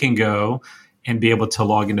we can go and be able to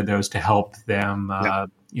log into those to help them,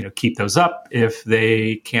 keep those up if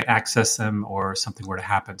they can't access them or something were to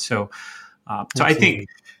happen. So I think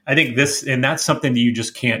this, and that's something that you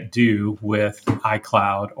just can't do with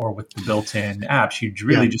iCloud or with the built-in apps. You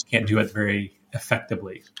really just can't do it very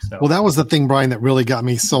effectively. So. Well, that was the thing, Brian, that really got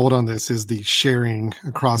me sold on this, is the sharing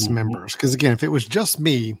across members. Because again, if it was just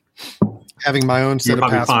me having my own set of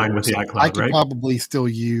passwords, fine with the iCloud, I could probably still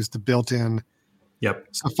use the built-in Yep.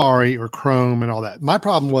 Safari or Chrome and all that. My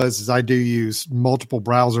problem is I do use multiple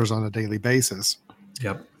browsers on a daily basis.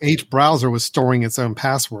 Yep. Each browser was storing its own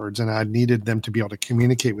passwords, and I needed them to be able to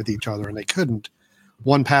communicate with each other, and they couldn't.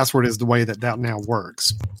 1Password is the way that now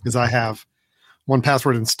works, because I have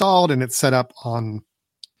 1Password installed, and it's set up on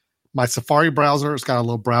my Safari browser. It's got a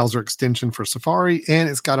little browser extension for Safari, and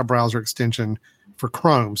it's got a browser extension for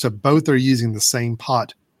Chrome. So both are using the same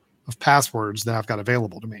pot of passwords that I've got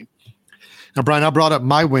available to me. Now, Brian, I brought up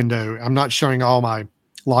my window. I'm not showing all my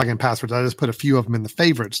login passwords. I just put a few of them in the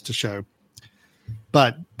favorites to show.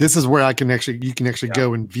 But this is where you can actually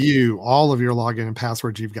go and view all of your login and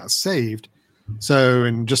passwords you've got saved. So,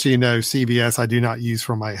 and just so you know, CVS I do not use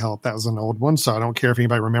for my health. That was an old one, so I don't care if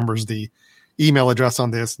anybody remembers the email address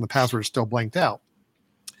on this and the password is still blanked out.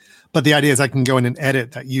 But the idea is I can go in and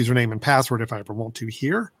edit that username and password if I ever want to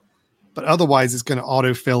here. But otherwise, it's going to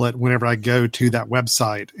autofill it whenever I go to that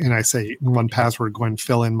website and I say 1Password, go and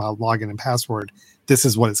fill in my login and password. This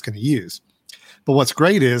is what it's going to use. But what's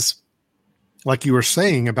great is, like you were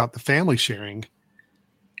saying about the family sharing,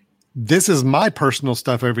 this is my personal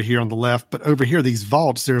stuff over here on the left. But over here, these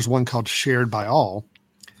vaults, there's one called Shared by All.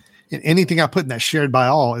 And anything I put in that Shared by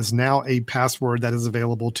All is now a password that is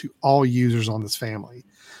available to all users on this family.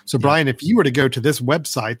 So, Brian, if you were to go to this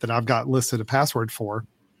website that I've got listed a password for,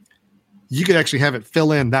 you could actually have it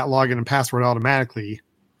fill in that login and password automatically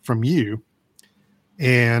from you.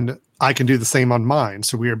 And I can do the same on mine.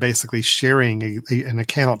 So we are basically sharing an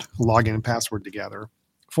account login and password together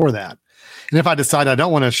for that. And if I decide I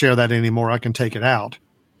don't want to share that anymore, I can take it out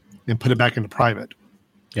and put it back into private.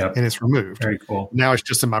 Yep. And it's removed. Very cool. Now it's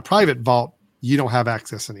just in my private vault. You don't have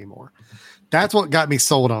access anymore. That's what got me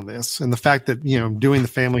sold on this. And the fact that, doing the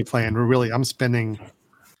family plan, I'm spending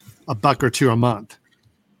 $1 or $2 a month.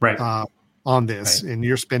 Right. On this, right. And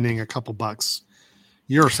you're spending a couple bucks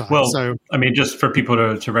your side. Well, so I mean, just for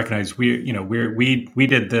people to recognize, we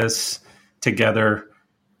did this together,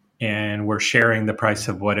 and we're sharing the price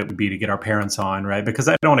of what it would be to get our parents on, right? Because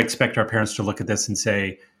I don't expect our parents to look at this and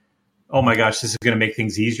say, "Oh my gosh, this is going to make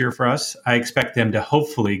things easier for us." I expect them to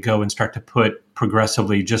hopefully go and start to put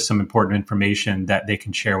progressively just some important information that they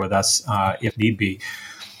can share with us if need be.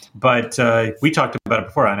 But we talked about it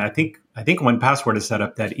before, and I think 1Password is set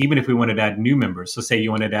up that even if we wanted to add new members, so say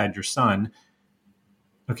you wanted to add your son,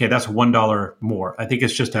 okay, that's $1 more. I think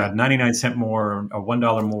it's just a 99-cent more or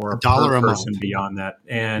 $1 more per person beyond that.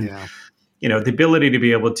 And the ability to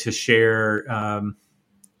be able to share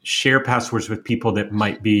passwords with people that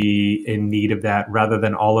might be in need of that, rather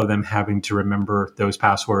than all of them having to remember those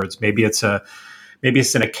passwords. Maybe it's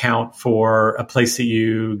an account for a place that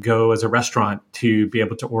you go as a restaurant to be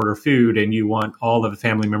able to order food, and you want all of the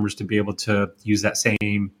family members to be able to use that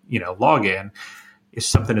same, login. It's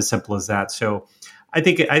something as simple as that. So I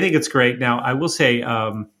think it's great. Now, I will say,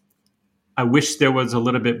 I wish there was a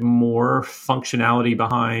little bit more functionality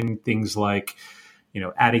behind things like,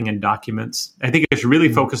 adding in documents. I think it's really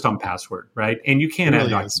focused on password, right? And you can add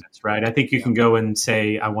documents, right? I think you can go and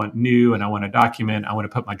say, I want new and I want a document. I want to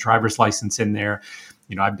put my driver's license in there.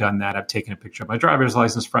 I've done that. I've taken a picture of my driver's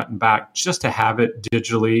license front and back just to have it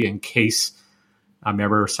digitally in case I'm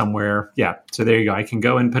ever somewhere. Yeah. So there you go. I can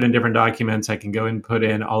go and put in different documents. I can go and put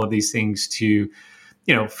in all of these things to,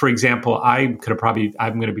 for example, I'm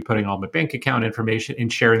going to be putting all my bank account information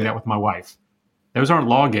and sharing that with my wife. Those aren't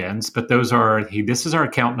logins, but this is our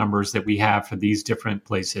account numbers that we have for these different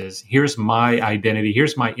places. Here's my identity.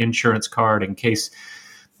 Here's my insurance card in case,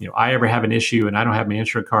 I ever have an issue and I don't have my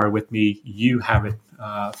insurance card with me. You have it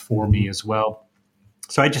for me as well.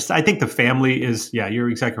 So I think the family is, you're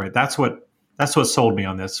exactly right. That's what sold me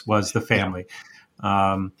on this was the family.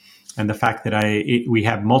 And the fact that we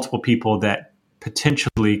have multiple people that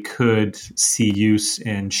potentially could see use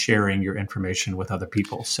in sharing your information with other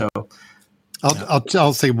people. So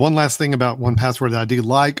I'll say one last thing about 1Password that I do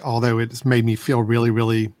like, although it's made me feel really,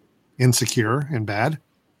 really insecure and bad.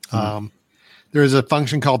 There is a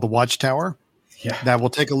function called the Watchtower that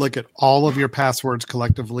will take a look at all of your passwords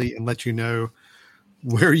collectively and let you know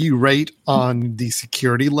where you rate on the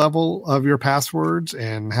security level of your passwords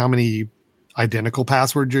and how many identical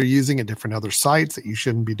passwords you're using at different other sites that you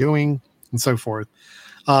shouldn't be doing and so forth.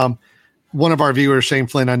 One of our viewers, Shane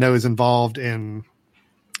Flynn, I know is involved in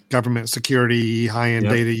government security, high-end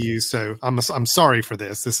data use. So I'm sorry for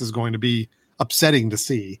this. This is going to be upsetting to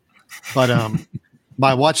see, but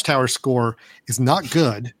my Watchtower score is not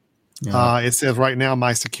good. It says right now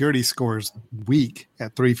my security score is weak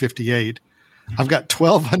at 358. I've got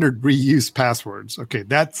 1,200 reused passwords. Okay,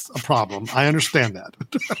 that's a problem. I understand that.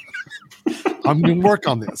 I'm going to work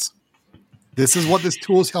on this. This is what this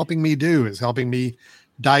tool is helping me do, is helping me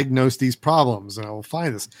diagnose these problems. And I will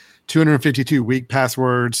find this. 252 weak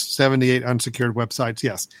passwords, 78 unsecured websites.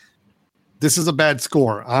 Yes, this is a bad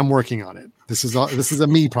score. I'm working on it. This is a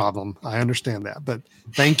me problem. I understand that. But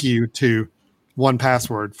thank you to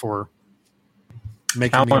 1Password for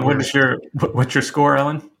making Alan, what's your score,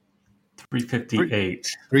 Alan?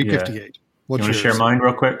 358. 358. You want to share mine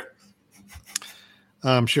real quick?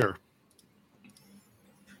 Sure.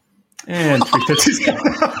 And 350.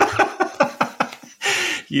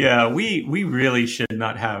 Yeah, we really should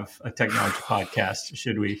not have a technology podcast,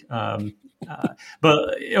 should we?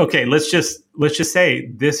 But okay, let's just say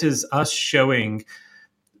this is us showing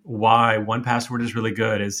why 1Password is really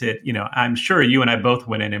good. Is it? I'm sure you and I both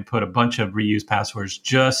went in and put a bunch of reused passwords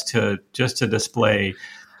just to display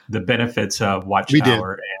the benefits of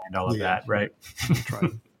Watchtower and all of that, right?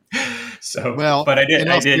 So, but I did.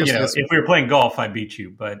 If we were playing golf, I beat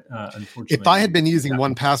you. But unfortunately, if I had been using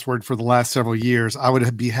 1Password for the last several years, I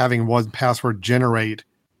would be having 1Password generate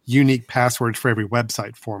unique passwords for every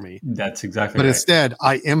website for me. That's exactly. But instead,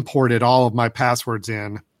 I imported all of my passwords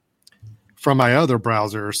in from my other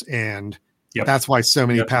browsers, and that's why so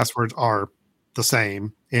many passwords are the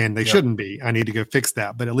same, and they shouldn't be. I need to go fix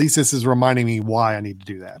that. But at least this is reminding me why I need to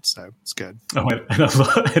do that. So it's good. Oh,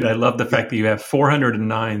 and I love the fact that you have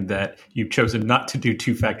 409 that you've chosen not to do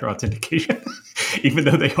two-factor authentication, even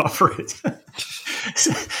though they offer it.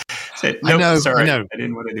 I know. I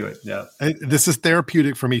didn't want to do it. Yeah. This is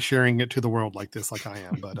therapeutic for me sharing it to the world like this, like I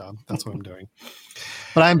am, but that's what I'm doing.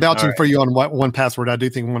 But I'm vouching for you on 1Password. I do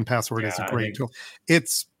think 1Password is a great tool.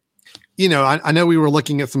 It's, I know we were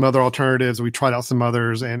looking at some other alternatives. We tried out some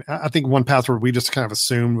others, and I think 1Password we just kind of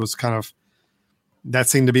assumed was that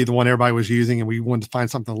seemed to be the one everybody was using, and we wanted to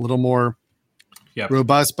find something a little more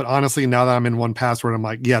robust. But honestly, now that I'm in 1Password, I'm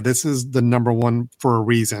like, this is the number one for a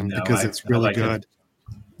reason because it's really good.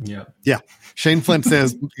 Yeah. Shane Flint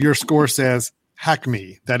says your score says hack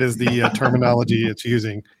me. That is the terminology it's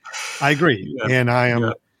using. I agree, and I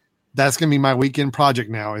am. That's going to be my weekend project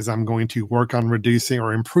now. Is I'm going to work on reducing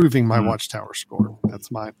or improving my Watchtower score. That's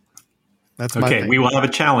my thing. We will have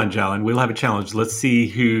a challenge, Alan. We'll have a challenge. Let's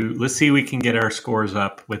see we can get our scores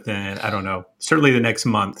up within, I don't know, certainly the next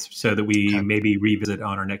month, so that we maybe revisit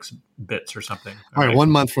on our next bits or something. All right, 1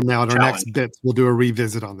 month from now at our next bits, we'll do a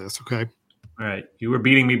revisit on this. Okay. All right. You were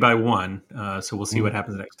beating me by one, so we'll see what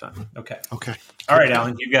happens next time. Okay. All right,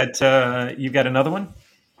 Alan. You got another one?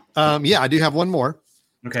 I do have one more.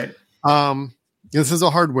 Okay. This is a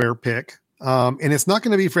hardware pick. And it's not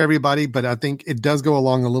going to be for everybody, but I think it does go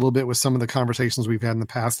along a little bit with some of the conversations we've had in the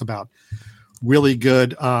past about really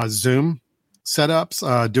good Zoom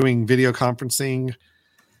setups, doing video conferencing,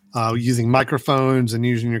 using microphones and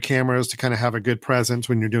using your cameras to kind of have a good presence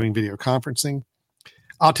when you're doing video conferencing.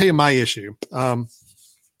 I'll tell you my issue. I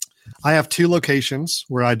have 2 locations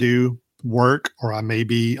where I do work, or I may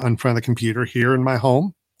be in front of the computer here in my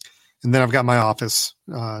home. And then I've got my office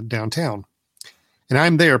downtown. And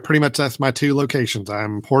I'm there pretty much. That's my two locations.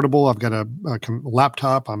 I'm portable. I've got a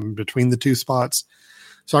laptop. I'm between the two spots.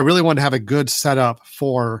 So I really want to have a good setup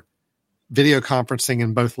for video conferencing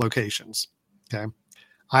in both locations. Okay.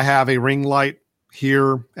 I have a ring light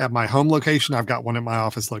here at my home location. I've got one at my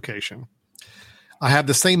office location. I have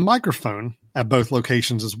the same microphone at both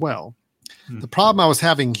locations as well. The problem I was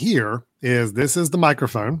having here is this is the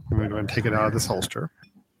microphone. I'm going to go ahead and take it out of this holster.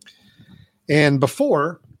 And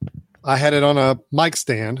before, I had it on a mic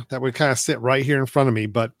stand that would kind of sit right here in front of me,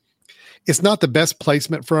 but it's not the best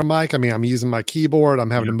placement for a mic. I mean, I'm using my keyboard.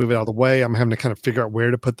 I'm having to move it out of the way. I'm having to kind of figure out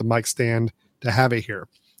where to put the mic stand to have it here.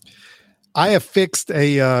 I have fixed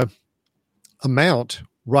a mount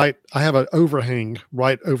right. I have an overhang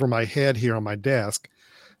right over my head here on my desk.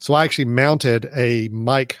 So I actually mounted a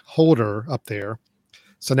mic holder up there.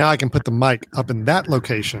 So now I can put the mic up in that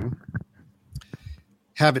location,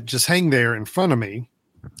 have it just hang there in front of me.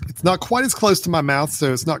 It's not quite as close to my mouth,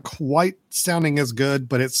 so it's not quite sounding as good,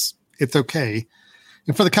 but it's okay.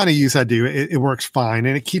 And for the kind of use I do, it works fine,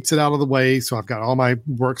 and it keeps it out of the way. So I've got all my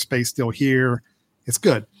workspace still here. It's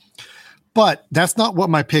good. But that's not what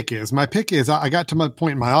my pick is. My pick is I got to my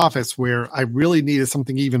point in my office where I really needed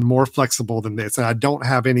something even more flexible than this. And I don't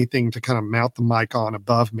have anything to kind of mount the mic on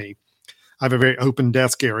above me. I have a very open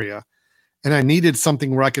desk area. And I needed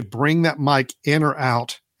something where I could bring that mic in or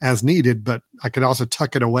out as needed, but I could also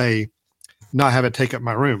tuck it away, not have it take up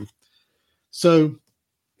my room. So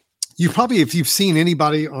you probably, if you've seen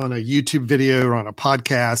anybody on a YouTube video or on a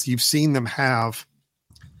podcast, you've seen them have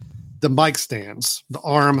the mic stands, the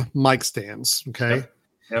arm mic stands. Okay.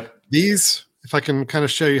 Yep. These, if I can kind of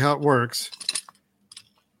show you how it works,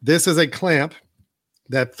 this is a clamp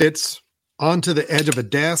that fits onto the edge of a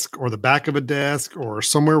desk or the back of a desk or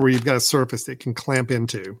somewhere where you've got a surface that can clamp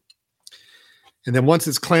into. And then once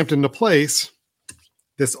it's clamped into place,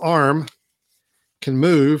 this arm can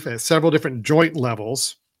move at several different joint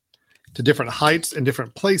levels to different heights and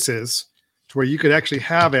different places to where you could actually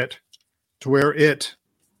have it to where it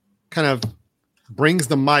kind of brings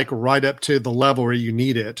the mic right up to the level where you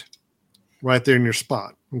need it right there in your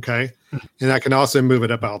spot. Okay. And I can also move it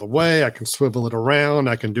up out of the way. I can swivel it around.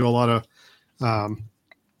 I can do a lot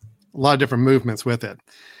of different movements with it.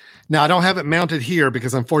 Now I don't have it mounted here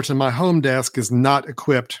because unfortunately my home desk is not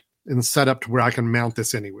equipped and set up to where I can mount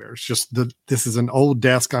this anywhere. It's just this is an old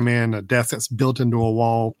desk I'm in, a desk that's built into a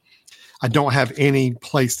wall. I don't have any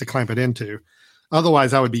place to clamp it into.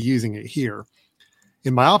 Otherwise I would be using it here.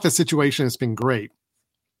 In my office situation, it's been great.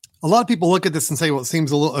 A lot of people look at this and say, well, it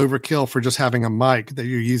seems a little overkill for just having a mic that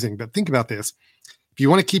you're using. But think about this. If you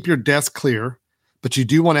want to keep your desk clear, but you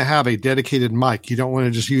do want to have a dedicated mic, you don't want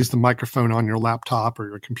to just use the microphone on your laptop or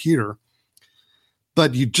your computer,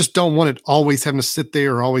 but you just don't want it always having to sit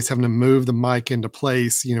there or always having to move the mic into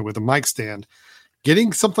place, with a mic stand.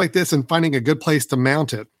 Getting something like this and finding a good place to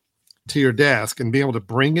mount it to your desk and being able to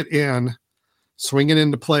bring it in, swing it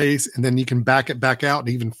into place, and then you can back it back out and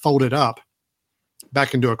even fold it up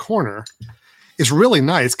back into a corner. It's really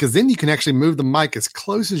nice because then you can actually move the mic as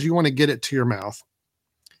close as you want to get it to your mouth,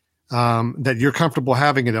 that you're comfortable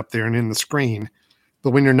having it up there and in the screen.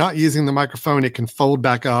 But when you're not using the microphone, it can fold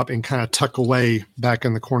back up and kind of tuck away back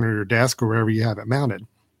in the corner of your desk or wherever you have it mounted.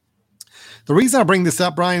 The reason I bring this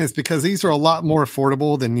up, Brian, is because these are a lot more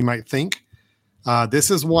affordable than you might think. This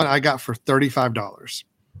is one I got for $35.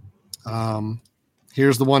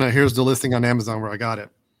 Here's the listing on Amazon where I got it.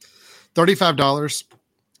 $35.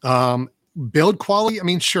 Build quality. I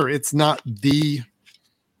mean, sure, it's not the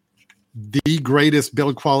greatest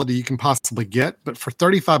build quality you can possibly get, but for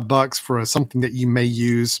 $35 for something that you may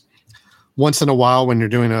use once in a while when you're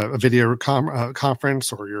doing a video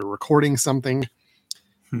conference or you're recording something,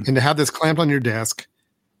 and to have this clamped on your desk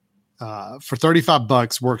for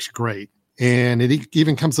 $35 works great. And it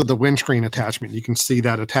even comes with the windscreen attachment. You can see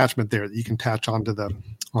that attachment there that you can attach onto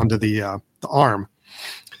the arm.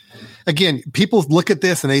 Again, people look at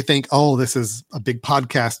this and they think, oh, this is a big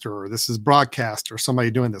podcaster or this is broadcast or somebody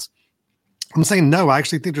doing this. I'm saying no. I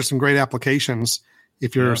actually think there's some great applications.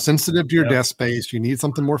 If you're sensitive to your desk space, you need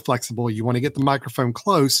something more flexible. You want to get the microphone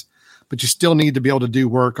close, but you still need to be able to do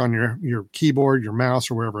work on your keyboard, your mouse,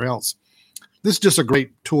 or wherever else. This is just a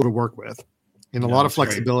great tool to work with. And a lot of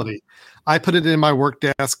flexibility. Great. I put it in my work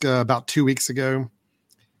desk about 2 weeks ago.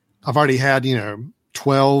 I've already had,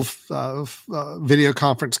 12 video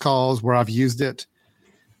conference calls where I've used it.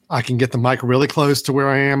 I can get the mic really close to where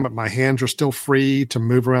I am, but my hands are still free to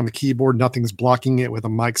move around the keyboard. Nothing's blocking it with a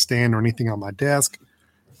mic stand or anything on my desk.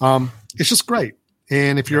 It's just great.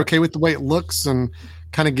 And if you're okay with the way it looks and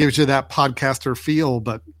kind of gives you that podcaster feel.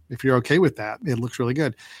 But if you're okay with that, it looks really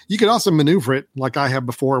good. You could also maneuver it like I have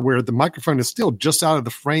before, where the microphone is still just out of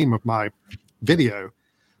the frame of my video.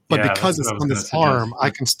 But because it's on this arm, I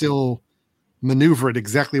can still maneuver it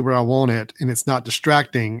exactly where I want it, and it's not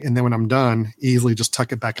distracting. And then when I'm done, easily just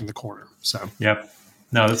tuck it back in the corner. So, yep.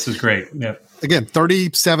 No, this is great. Yep. Again,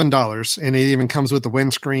 $37, and it even comes with the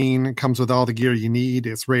windscreen. It comes with all the gear you need.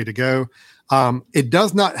 It's ready to go. It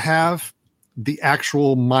does not have the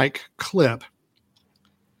actual mic clip.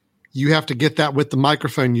 You have to get that with the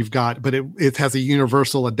microphone you've got, but it has a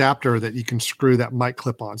universal adapter that you can screw that mic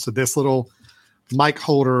clip on. So this little mic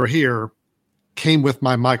holder here came with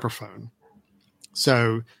my microphone.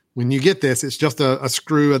 So when you get this, it's just a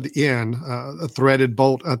screw at the end, a threaded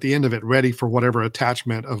bolt at the end of it, ready for whatever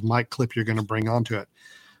attachment of mic clip you're going to bring onto it.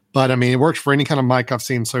 But I mean, it works for any kind of mic I've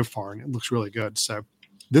seen so far, and it looks really good. So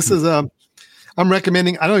this is I'm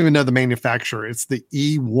recommending, I don't even know the manufacturer. It's the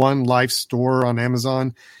E1 Life store on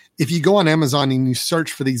Amazon. If you go on Amazon and you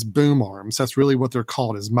search for these boom arms, that's really what they're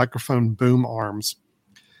called, is microphone boom arms.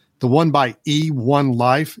 The one by E1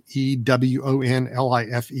 Life,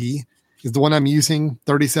 EWONLIFE, is the one I'm using.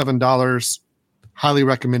 $37, highly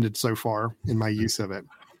recommended so far in my use of it.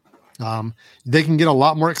 They can get a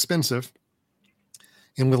lot more expensive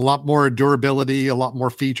and with a lot more durability, a lot more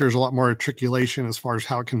features, a lot more articulation as far as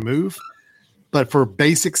how it can move. But for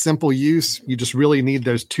basic, simple use, you just really need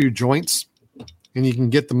those two joints, and you can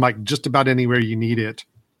get the mic just about anywhere you need it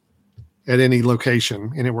at any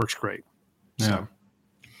location, and it works great. Yeah. So.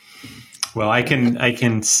 Well, I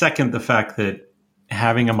can second the fact that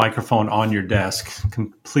having a microphone on your desk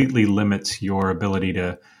completely limits your ability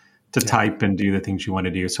to type and do the things you want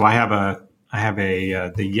to do. So I have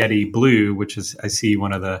the Yeti Blue, which is, I see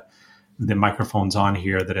one of the microphones on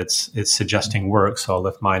here that it's suggesting works. So I'll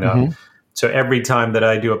lift mine up. So every time that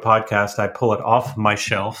I do a podcast, I pull it off my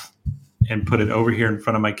shelf and put it over here in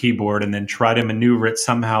front of my keyboard, and then try to maneuver it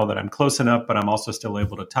somehow that I'm close enough, but I'm also still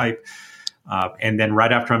able to type. And then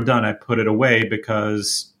right after I'm done, I put it away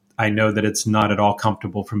because I know that it's not at all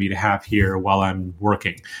comfortable for me to have here while I'm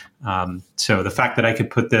working. So the fact that I could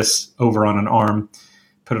put this over on an arm,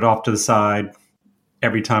 put it off to the side,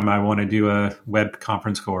 every time I want to do a web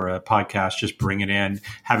conference or a podcast, just bring it in,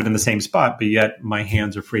 have it in the same spot, but yet my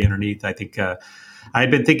hands are free underneath. I think I had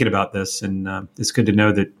been thinking about this, and it's good to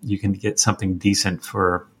know that you can get something decent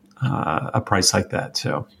for a price like that.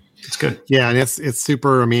 So it's good. Yeah, and it's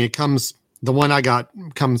super. I mean, the one I got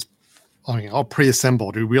comes all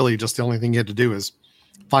pre-assembled. You really just, the only thing you had to do is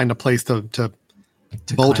find a place to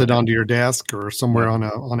bolt it onto your desk or somewhere on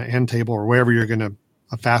an end table or wherever you're going to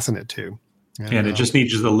fasten it to. And it just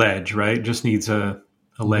needs the ledge, right? It just needs a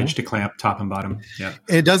ledge to clamp top and bottom. Yeah.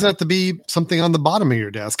 It doesn't have to be something on the bottom of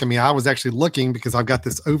your desk. I mean, I was actually looking because I've got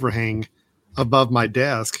this overhang above my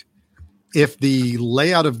desk. If the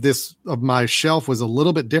layout of my shelf was a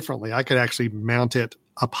little bit differently, I could actually mount it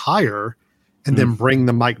up higher and then bring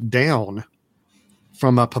the mic down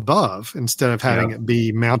from up above instead of having it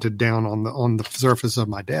be mounted down on the surface of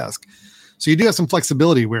my desk. So you do have some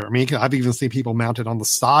flexibility where, I mean, I've even seen people mount it on the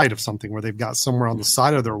side of something where they've got somewhere on the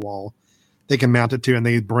side of their wall they can mount it to, and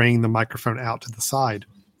they bring the microphone out to the side.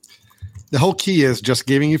 The whole key is just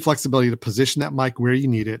giving you flexibility to position that mic where you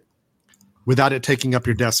need it without it taking up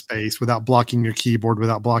your desk space, without blocking your keyboard,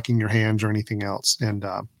 without blocking your hands or anything else. And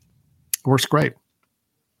it works great.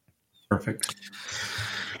 Perfect.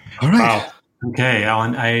 All right. Wow. Okay,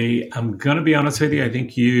 Alan, I'm going to be honest with you. I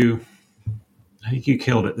think you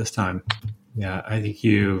killed it this time. Yeah, I think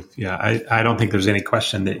I don't think there's any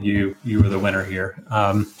question that you were the winner here.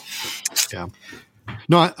 Yeah.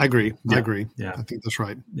 No, I agree. Yeah. I agree. Yeah. I think that's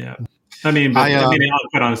right. Yeah. I mean, Alan,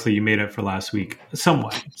 quite honestly, you made it for last week.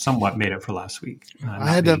 Somewhat made it for last week.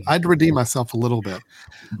 I had to redeem myself a little bit.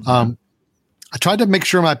 I tried to make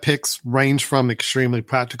sure my picks range from extremely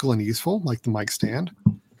practical and useful, like the mic stand,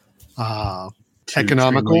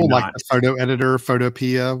 economical, like the photo editor,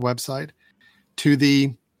 Photopea website, to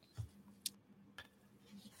the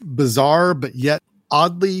bizarre but yet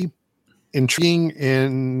oddly intriguing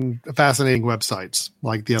and fascinating websites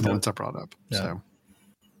like the other ones I brought up. Yeah. So.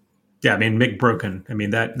 Yeah, I mean, Mick Broken. I mean,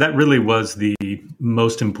 that really was the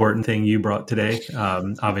most important thing you brought today,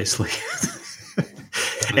 obviously.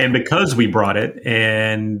 And because we brought it,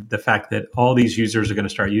 and the fact that all these users are going to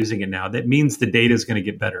start using it now, that means the data is going to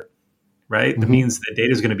get better, right? That means the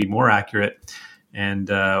data is going to be more accurate, and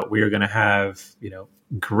we are going to have,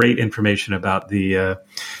 great information about the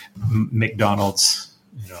McDonald's,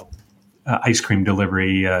 ice cream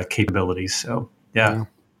delivery capabilities. So, yeah.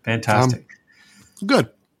 Fantastic. Good.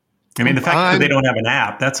 I mean, the fact that they don't have an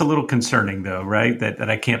app, that's a little concerning, though, right? That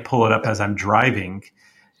I can't pull it up as I'm driving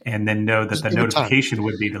and then know that the notification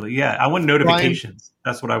would be deleted. Yeah, I want notifications. Brian,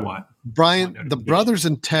 that's what I want. Brian, the Brothers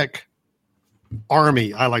in Tech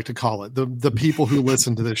Army, I like to call it, the people who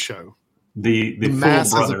listen to this show. The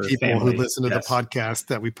masses of people family. Who listen to the podcast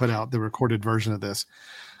that we put out, the recorded version of this.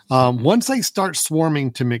 Once they start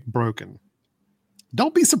swarming to McBroken,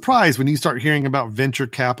 don't be surprised when you start hearing about venture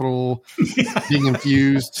capital being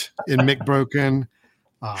infused in McBroken.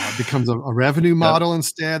 Becomes a revenue model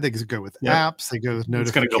instead. They go with apps. They go with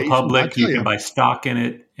notifications. It's going to go public. You can buy stock in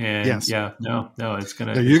it. And it's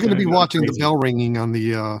going to. You're going to be watching the bell ringing on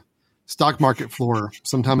the stock market floor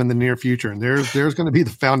sometime in the near future, and there's going to be the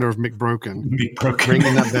founder of McBroken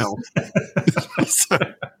ringing that bell.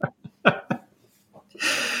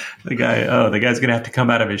 The guy's going to have to come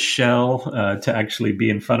out of his shell to actually be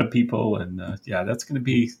in front of people, and it's going to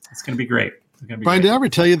be great. Brian, did I ever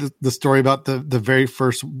tell you the story about the very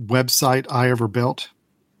first website I ever built?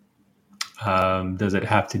 Does it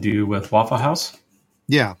have to do with Waffle House?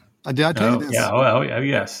 Yeah, did I tell you this? Yeah. Oh,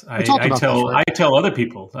 yes. I tell other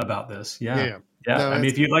people about this. Yeah. No, I mean,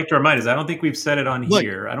 if you'd like to remind us, I don't think we've said it on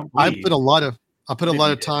here. I don't believe. I put a lot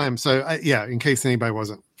of time. So in case anybody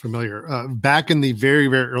wasn't familiar, back in the very,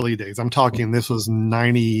 very early days, I'm talking, this was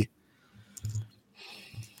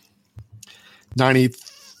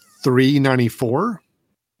 93, 94,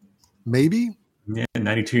 maybe. Yeah,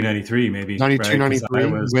 92, 93, maybe. 92, 93,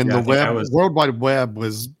 when the World Wide Web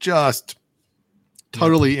was just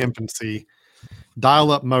totally infancy.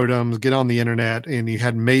 Dial-up modems, get on the internet, and you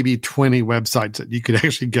had maybe 20 websites that you could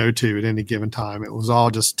actually go to at any given time. It was all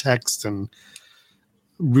just text and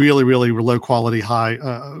really, really low quality,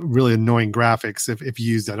 really annoying graphics if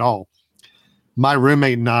used at all. My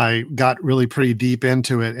roommate and I got really pretty deep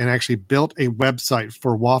into it and actually built a website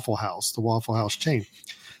for Waffle House, the Waffle House chain.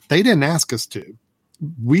 They didn't ask us to.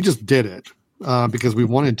 We just did it because we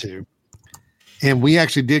wanted to. And we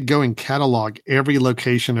actually did go and catalog every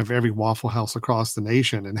location of every Waffle House across the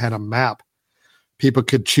nation and had a map. People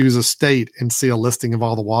could choose a state and see a listing of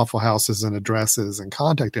all the Waffle Houses and addresses and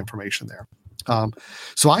contact information there.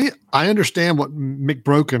 So I understand what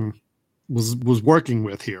McBroken was working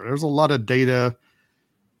with here. There's a lot of data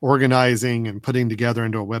organizing and putting together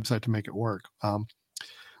into a website to make it work.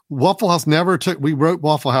 Waffle House we wrote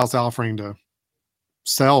Waffle House offering to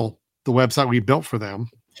sell the website we built for them,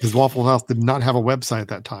 because Waffle House did not have a website at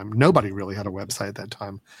that time. Nobody really had a website at that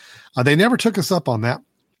time. They never took us up on that.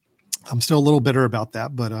 I'm still a little bitter about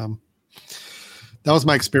that, but that was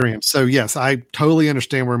my experience. So yes, I totally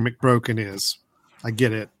understand where McBroken is. I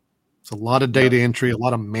get it. It's a lot of data entry, a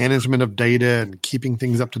lot of management of data and keeping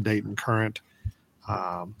things up to date and current.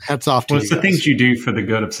 Hats off to you. It's the things you do for the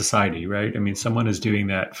good of society, right? I mean, someone is doing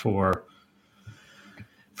that for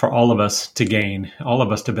all of us to gain, all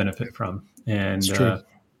of us to benefit from. And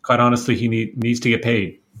quite honestly, he needs to get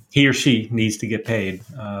paid. He or she needs to get paid.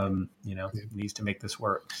 Needs to make this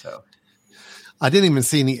work. So I didn't even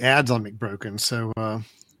see any ads on McBroken. So,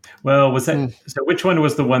 was that? So which one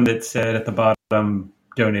was the one that said at the bottom,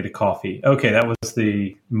 donate a coffee? Okay, that was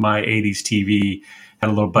the My 80s TV had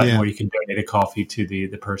a little button where you can donate a coffee to the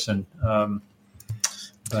person. I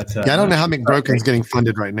don't know how McBroken's getting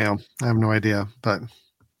funded right now. I have no idea, but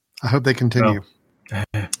I hope they continue. Well,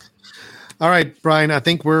 all right, Brian, I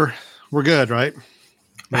think we're good, right?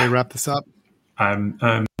 Let me wrap this up.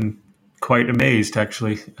 I'm quite amazed,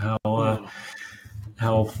 actually, how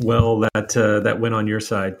well that went on your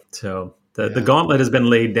side. So the gauntlet has been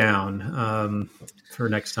laid down for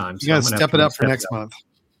next time. You got to step it up for next month.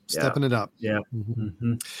 Stepping it up. Yeah.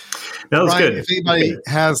 Mm-hmm. That was Brian, good. If anybody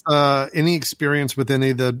has any experience with any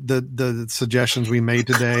of the suggestions we made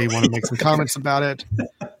today, want to make some comments about it.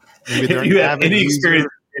 Maybe if you have any experience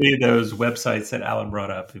with any of those websites that Alan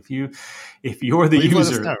brought up, if you're the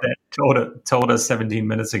user that told us 17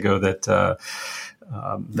 minutes ago that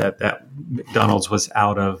that McDonald's was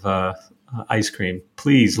out of ice cream,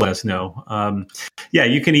 please let us know.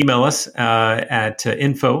 You can email us at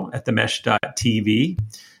info@themesh.tv.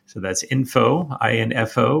 So that's info,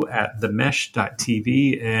 info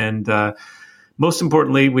 @themesh.tv. And most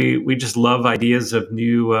importantly, we just love ideas of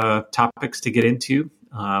new topics to get into.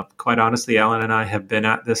 Quite honestly, Alan and I have been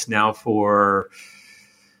at this now for,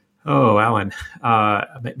 Alan,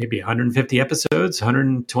 maybe 150 episodes,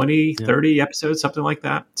 120, 30 episodes, something like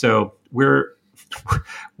that. So we're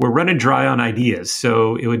running dry on ideas.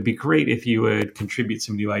 So it would be great if you would contribute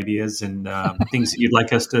some new ideas and things that you'd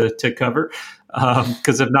like us to cover.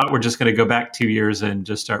 Because if not, we're just going to go back 2 years and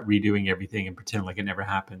just start redoing everything and pretend like it never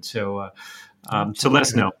happened. So let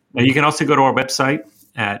us know. Now, you can also go to our website,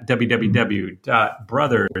 at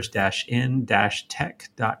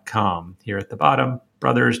www.brothers-in-tech.com. Here at the bottom,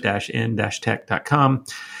 brothers-in-tech.com,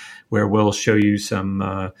 where we'll show you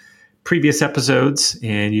some previous episodes,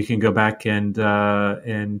 and you can go back and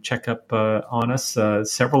check up on us.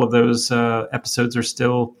 Several of those episodes are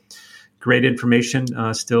still great information,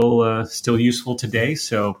 still useful today.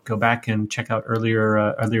 So go back and check out earlier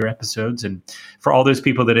episodes. And for all those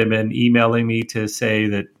people that have been emailing me to say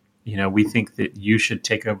that, we think that you should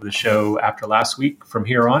take over the show after last week from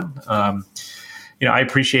here on, I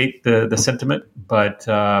appreciate the sentiment, but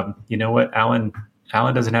you know what, Alan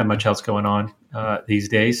doesn't have much else going on these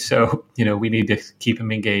days, so we need to keep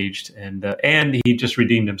him engaged, and he just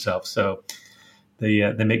redeemed himself. So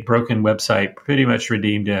the McBroken website pretty much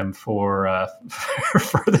redeemed him for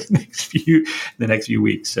the next few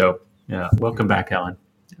weeks. So welcome back, Alan.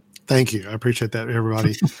 Thank you. I appreciate that,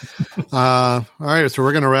 everybody. All right, so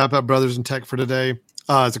we're going to wrap up Brothers in Tech for today.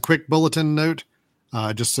 As a quick bulletin note,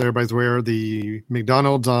 just so everybody's aware, the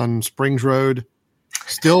McDonald's on Springs Road,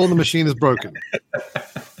 still the machine is broken.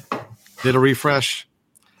 Did a refresh,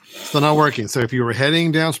 still not working. So if you were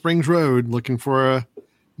heading down Springs Road looking for a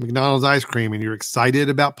McDonald's ice cream and you're excited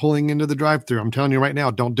about pulling into the drive-thru, I'm telling you right now,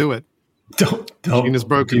 don't do it. Don't machine is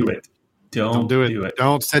broken. Do it. Don't do it.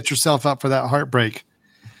 Don't set yourself up for that heartbreak.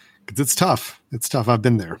 It's tough. It's tough. I've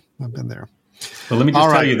been there. Well, let me just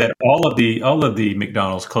tell you that all of the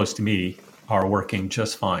McDonald's close to me are working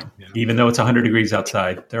just fine. Yeah. Even though it's 100 degrees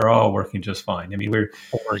outside, they're all working just fine. I mean, we're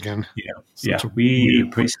Oregon. We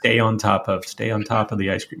stay on top of the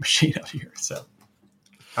ice cream machine out here. So,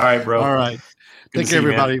 all right, bro. All right. Take care,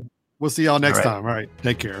 everybody. We'll see y'all next time. All right.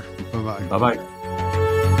 Take care. Bye-bye. Bye-bye.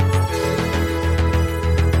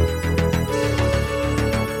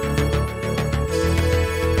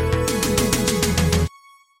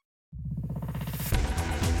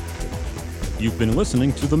 You've been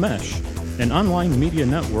listening to The Mesh, an online media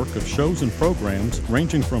network of shows and programs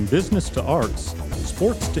ranging from business to arts,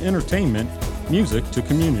 sports to entertainment, music to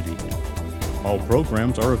community. All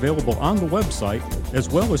programs are available on the website as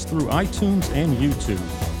well as through iTunes and YouTube.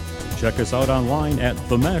 Check us out online at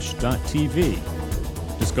themesh.tv.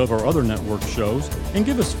 Discover other network shows and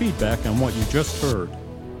give us feedback on what you just heard.